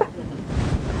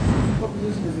 What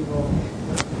position does he hold?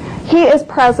 He is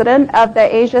president of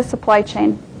the Asia supply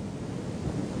chain.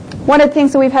 One of the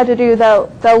things that we've had to do,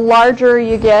 though, the larger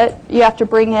you get, you have to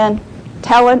bring in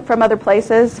talent from other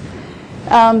places.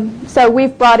 So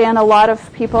we've brought in a lot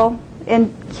of people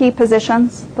in key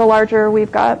positions, the larger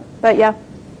we've got. But yeah,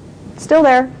 still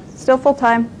there, still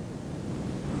full-time.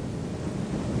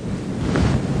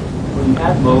 When you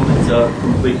had moments of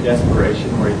complete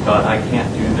desperation where you thought, I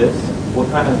can't do this, what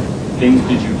kind of things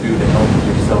did you do to help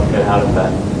yourself get out of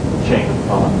that chain of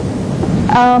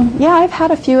thought? Yeah, I've had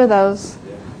a few of those.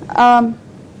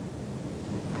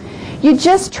 You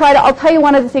just try to, I'll tell you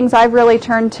one of the things I've really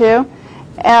turned to,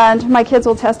 and my kids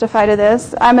will testify to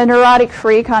this. I'm a neurotic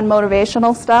freak on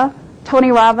motivational stuff.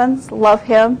 Tony Robbins, love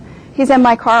him. He's in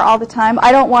my car all the time.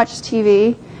 I don't watch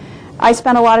TV. I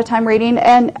spend a lot of time reading,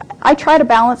 and I try to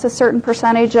balance a certain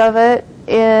percentage of it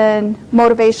in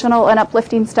motivational and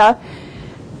uplifting stuff.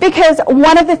 Because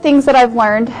one of the things that I've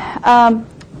learned,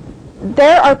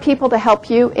 there are people to help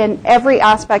you in every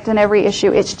aspect and every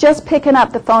issue. It's just picking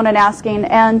up the phone and asking.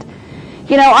 And,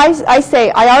 you know, I say,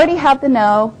 I already have the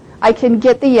no. I can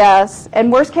get the yes.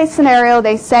 And worst case scenario,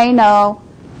 they say no.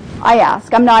 I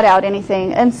ask. I'm not out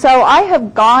anything. And so I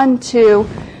have gone to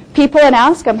people and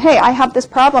asked them, hey, I have this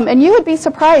problem. And you would be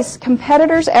surprised.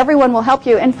 Competitors, everyone will help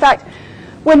you. In fact,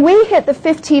 when we hit the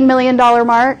 $15 million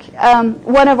mark,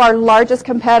 one of our largest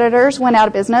competitors went out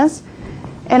of business.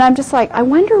 And I'm just like, I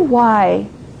wonder why.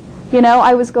 You know,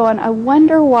 I was going, I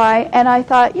wonder why. And I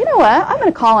thought, you know what, I'm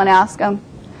going to call and ask them.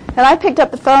 And I picked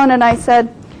up the phone and I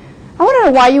said, I want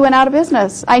to know why you went out of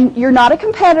business. You're not a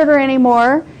competitor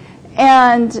anymore.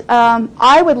 And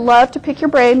I would love to pick your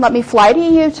brain. Let me fly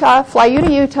you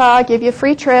to Utah, give you a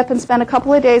free trip, and spend a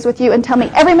couple of days with you and tell me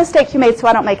every mistake you made so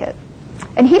I don't make it.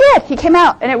 And he did. He came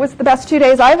out, and it was the best 2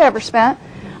 days I've ever spent.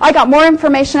 I got more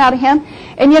information out of him.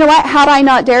 And you know what? Had I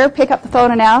not dared pick up the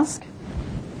phone and ask,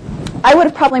 I would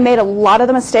have probably made a lot of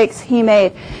the mistakes he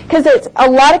made. Because a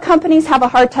lot of companies have a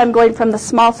hard time going from the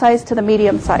small size to the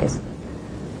medium size.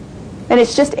 And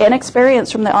it's just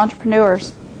inexperience from the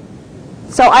entrepreneurs.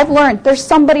 So I've learned there's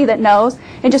somebody that knows,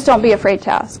 and just don't be afraid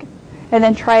to ask. And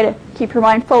then try to keep your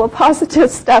mind full of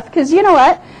positive stuff. Because you know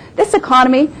what? This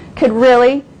economy could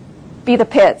really be the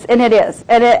pits, and it is.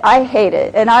 And I hate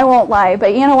it, and I won't lie.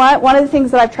 But you know what? One of the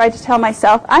things that I've tried to tell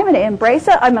myself, I'm going to embrace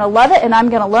it, I'm going to love it, and I'm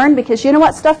going to learn. Because you know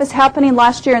what? Stuff is happening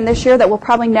last year and this year that will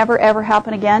probably never, ever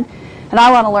happen again. And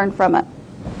I want to learn from it.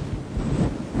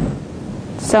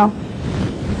 So. How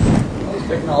has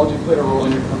technology played a role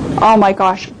in your company? Oh my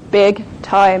gosh, big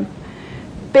time.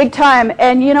 Big time.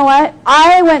 And you know what? When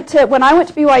I went to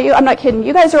BYU, I'm not kidding,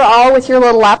 you guys are all with your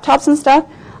little laptops and stuff.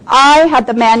 I had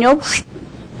the manual,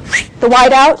 the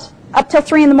whiteout, up till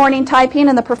 3 in the morning typing,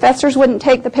 and the professors wouldn't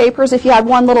take the papers if you had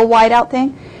one little whiteout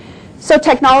thing. So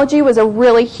technology was a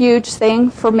really huge thing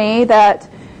for me that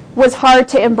was hard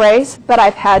to embrace, but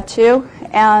I've had to.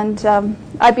 And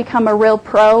I've become a real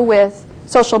pro with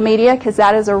social media, because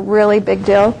that is a really big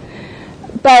deal.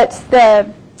 But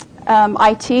the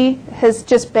IT has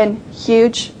just been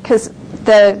huge, because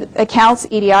the accounts,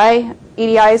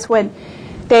 EDIs, when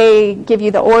they give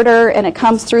you the order and it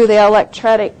comes through the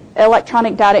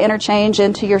electronic data interchange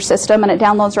into your system, and it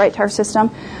downloads right to our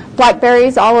system.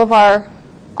 BlackBerries, all of our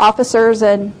officers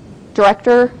and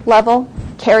director level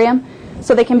carry them,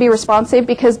 so they can be responsive,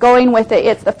 because going with it,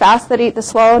 it's the fast that eat the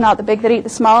slow, not the big that eat the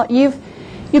small. You've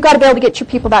got to be able to get your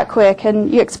people that quick, and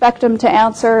you expect them to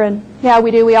answer. And yeah,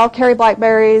 we do. We all carry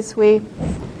BlackBerries.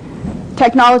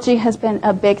 Technology has been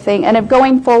a big thing, and if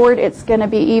going forward, it's going to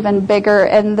be even bigger.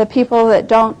 And the people that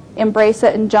don't embrace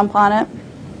it and jump on it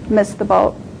miss the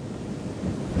boat.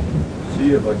 So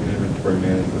you have like an inventory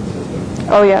management system?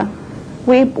 Oh yeah,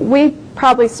 we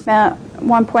probably spent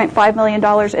 $1.5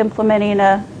 million implementing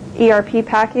a ERP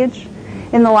package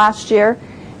in the last year.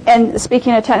 And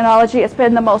speaking of technology, it's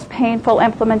been the most painful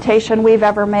implementation we've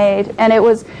ever made. And it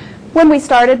was, when we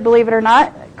started, believe it or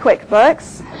not,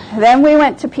 QuickBooks. Then we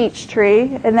went to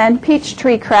Peachtree, and then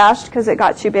Peachtree crashed because it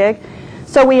got too big.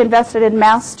 So we invested in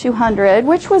Mass 200,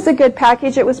 which was a good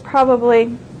package. It was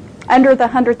probably under the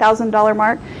 $100,000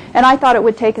 mark. And I thought it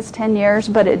would take us 10 years,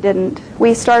 but it didn't.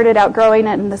 We started outgrowing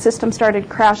it, and the system started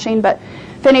crashing. But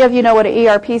if any of you know what an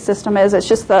ERP system is, it's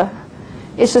just the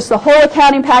whole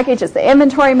accounting package. It's the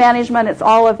inventory management. It's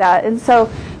all of that. And so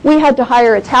we had to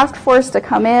hire a task force to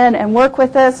come in and work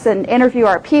with us and interview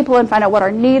our people and find out what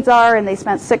our needs are. And they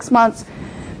spent 6 months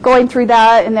going through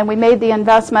that. And then we made the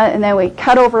investment, and then we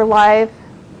cut over live.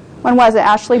 When was it,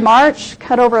 Ashley? March.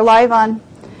 Cut over live on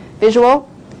visual.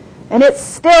 And it's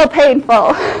still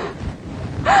painful.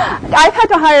 I've had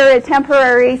to hire a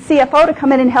temporary CFO to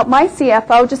come in and help my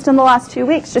CFO just in the last 2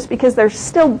 weeks, just because there's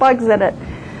still bugs in it.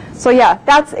 So yeah,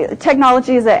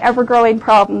 technology is an ever-growing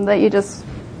problem that it's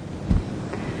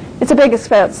a big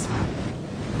expense. How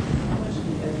much of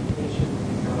the education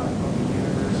you got from the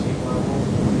university level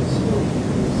is still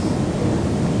used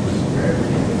for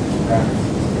everyday business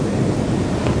practices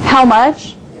today? How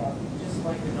much? Yeah, just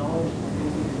like the knowledge we're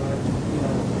using, but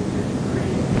with your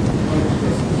degree, how much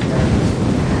business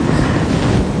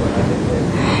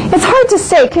practices? It's hard to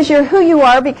say because you're who you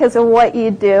are because of what you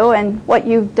do and what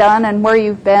you've done and where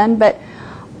you've been. But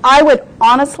I would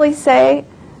honestly say,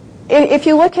 if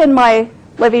you look in my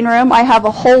living room, I have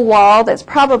a whole wall that's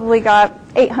probably got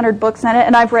 800 books in it,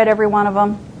 and I've read every one of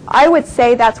them. I would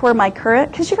say that's where my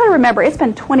current, because you got to remember, it's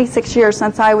been 26 years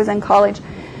since I was in college.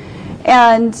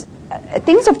 And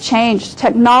things have changed.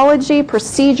 Technology,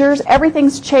 procedures,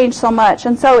 everything's changed so much.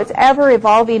 And so it's ever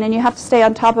evolving, and you have to stay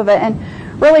on top of it. And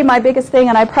really my biggest thing,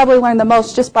 and I probably learned the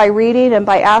most just by reading and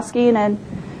by asking and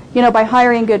by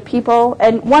hiring good people.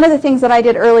 And one of the things that I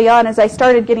did early on is I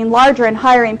started getting larger and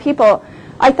hiring people.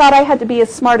 I thought I had to be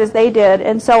as smart as they did,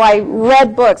 and so I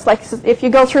read books. Like if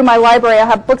you go through my library, I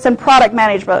have books in product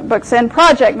management, books in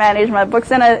project management,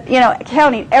 books in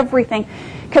accounting, everything,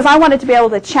 because I wanted to be able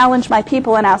to challenge my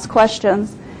people and ask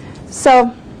questions.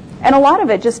 So, and a lot of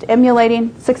it just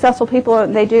emulating successful people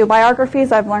and they do.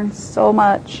 Biographies, I've learned so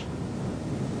much.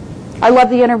 I love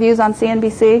the interviews on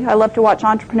CNBC. I love to watch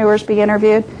entrepreneurs be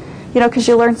interviewed, because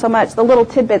you learn so much, the little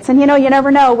tidbits. And you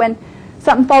never know when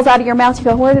something falls out of your mouth, you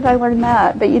go, where did I learn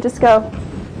that? But you just go,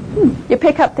 you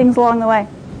pick up things along the way.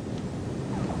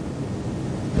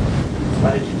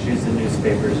 Why did you choose the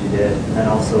newspapers you did, and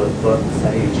also the books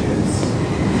that you choose?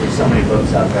 There's so many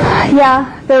books out there.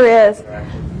 Yeah, there is.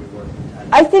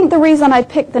 I think the reason I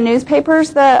picked the newspapers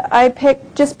that I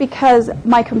picked just because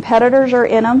my competitors are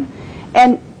in them,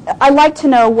 and I like to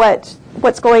know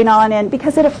what's going on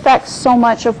because it affects so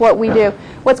much of what we do.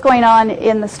 What's going on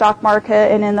in the stock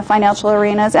market and in the financial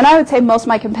arenas. And I would say most of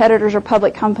my competitors are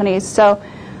public companies. So,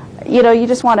 you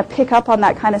just want to pick up on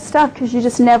that kind of stuff because you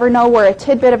just never know where a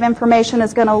tidbit of information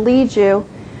is going to lead you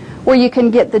where you can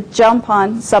get the jump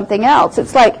on something else.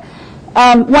 It's like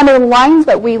one of the lines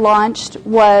that we launched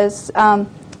was a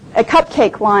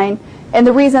cupcake line. And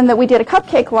the reason that we did a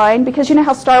cupcake line, because you know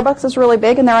how Starbucks is really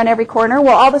big and they're on every corner?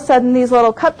 Well, all of a sudden these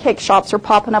little cupcake shops are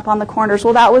popping up on the corners.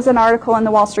 Well, that was an article in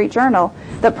the Wall Street Journal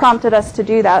that prompted us to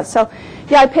do that. So,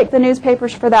 yeah, I picked the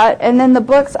newspapers for that. And then the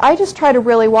books, I just try to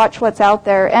really watch what's out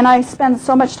there. And I spend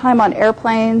so much time on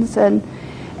airplanes, and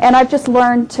I've just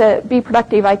learned to be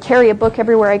productive. I carry a book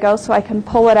everywhere I go so I can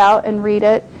pull it out and read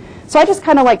it. So I just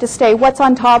kind of like to stay what's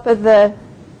on top of the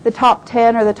top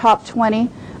 10 or the top 20.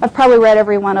 I've probably read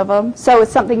every one of them. So if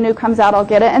something new comes out, I'll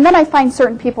get it. And then I find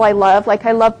certain people I love. Like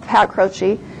I love Pat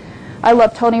Croce. I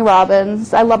love Tony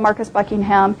Robbins. I love Marcus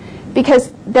Buckingham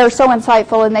because they're so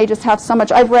insightful and they just have so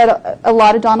much. I've read a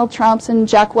lot of Donald Trump's and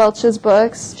Jack Welch's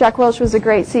books. Jack Welch was a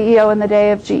great CEO in the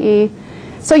day of GE.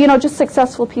 So, just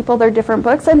successful people, they're different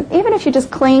books. And even if you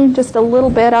just clean just a little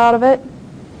bit out of it,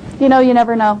 you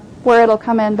never know where it'll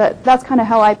come in. But that's kind of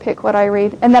how I pick what I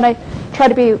read. And then I try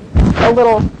to be a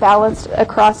little balanced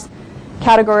across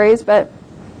categories, but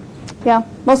yeah,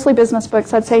 mostly business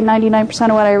books. I'd say 99%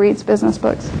 of what I read is business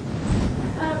books.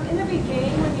 In the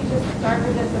beginning, when you just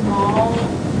started at the mall,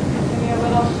 in your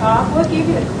little shop, what gave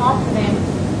you the confidence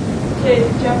to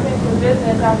jump into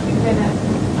business after you've been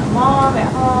a mom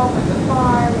at home, at the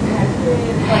farm, and you had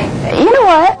kids? You know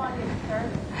what?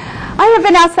 I have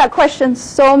been asked that question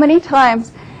so many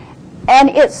times, and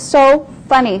it's so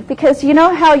funny because you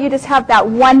know how you just have that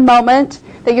one moment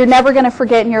that you're never going to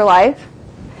forget in your life?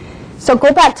 So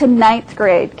go back to 9th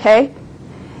grade, okay?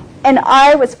 And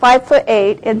I was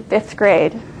 5'8" in 5th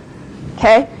grade.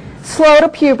 Okay? Slow to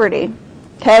puberty.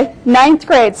 Okay? 9th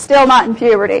grade, still not in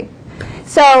puberty.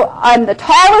 So I'm the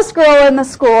tallest girl in the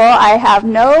school. I have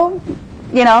no,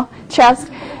 chest.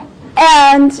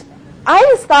 And I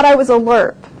just thought I was a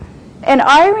lerp. And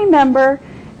I remember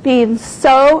being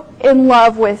so in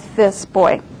love with this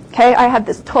boy. Okay? I had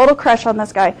this total crush on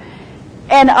this guy.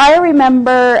 And I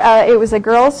remember it was a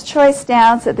girls' choice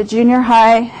dance at the junior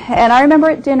high. And I remember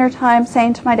at dinner time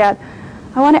saying to my dad,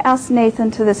 I want to ask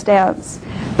Nathan to this dance,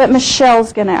 but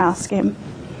Michelle's going to ask him.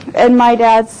 And my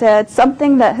dad said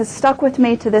something that has stuck with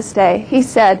me to this day. He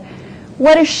said,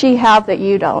 what does she have that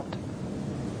you don't?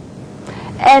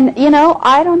 And,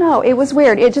 I don't know. It was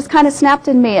weird. It just kind of snapped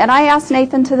in me. And I asked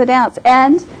Nathan to the dance.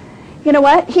 And you know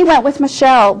what? He went with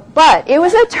Michelle. But it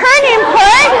was a turning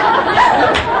point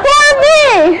for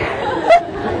me.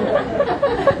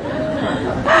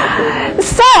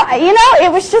 So,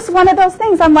 it was just one of those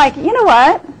things. I'm like, you know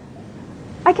what?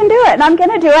 I can do it, and I'm going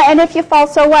to do it. And if you fall,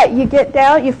 so what? You get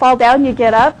down, you fall down, you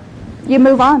get up, you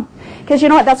move on. Because you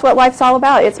know what? That's what life's all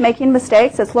about. It's making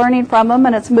mistakes, it's learning from them,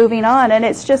 and it's moving on. And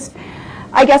it's just,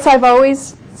 I guess I've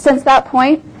always, since that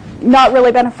point, not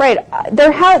really been afraid.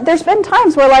 There's been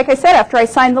times where, like I said, after I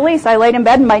signed the lease, I laid in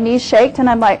bed and my knees shaked, and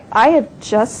I'm like, I had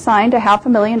just signed a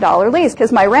 $500,000 lease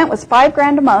because my rent was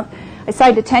 $5,000 a month. I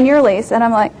signed a 10-year lease, and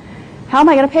I'm like, how am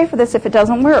I going to pay for this if it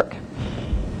doesn't work?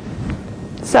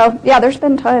 So, yeah, there's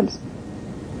been times.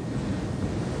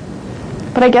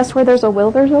 But I guess where there's a will,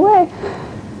 there's a way.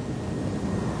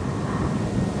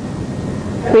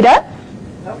 We done?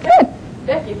 Okay. Good.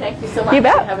 Becky, thank you so much. You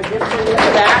bet. I have a gift for you in the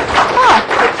back.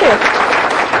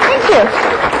 Thank you.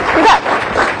 You bet.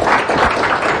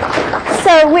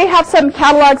 So we have some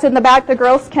catalogs in the back the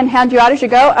girls can hand you out as you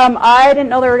go. I didn't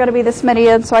know there were going to be this many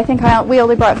in, so I think we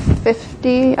only brought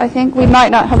 50, I think. We might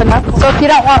not have enough. So if you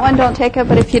don't want one, don't take it,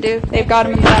 but if you do, they've got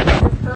them in the back.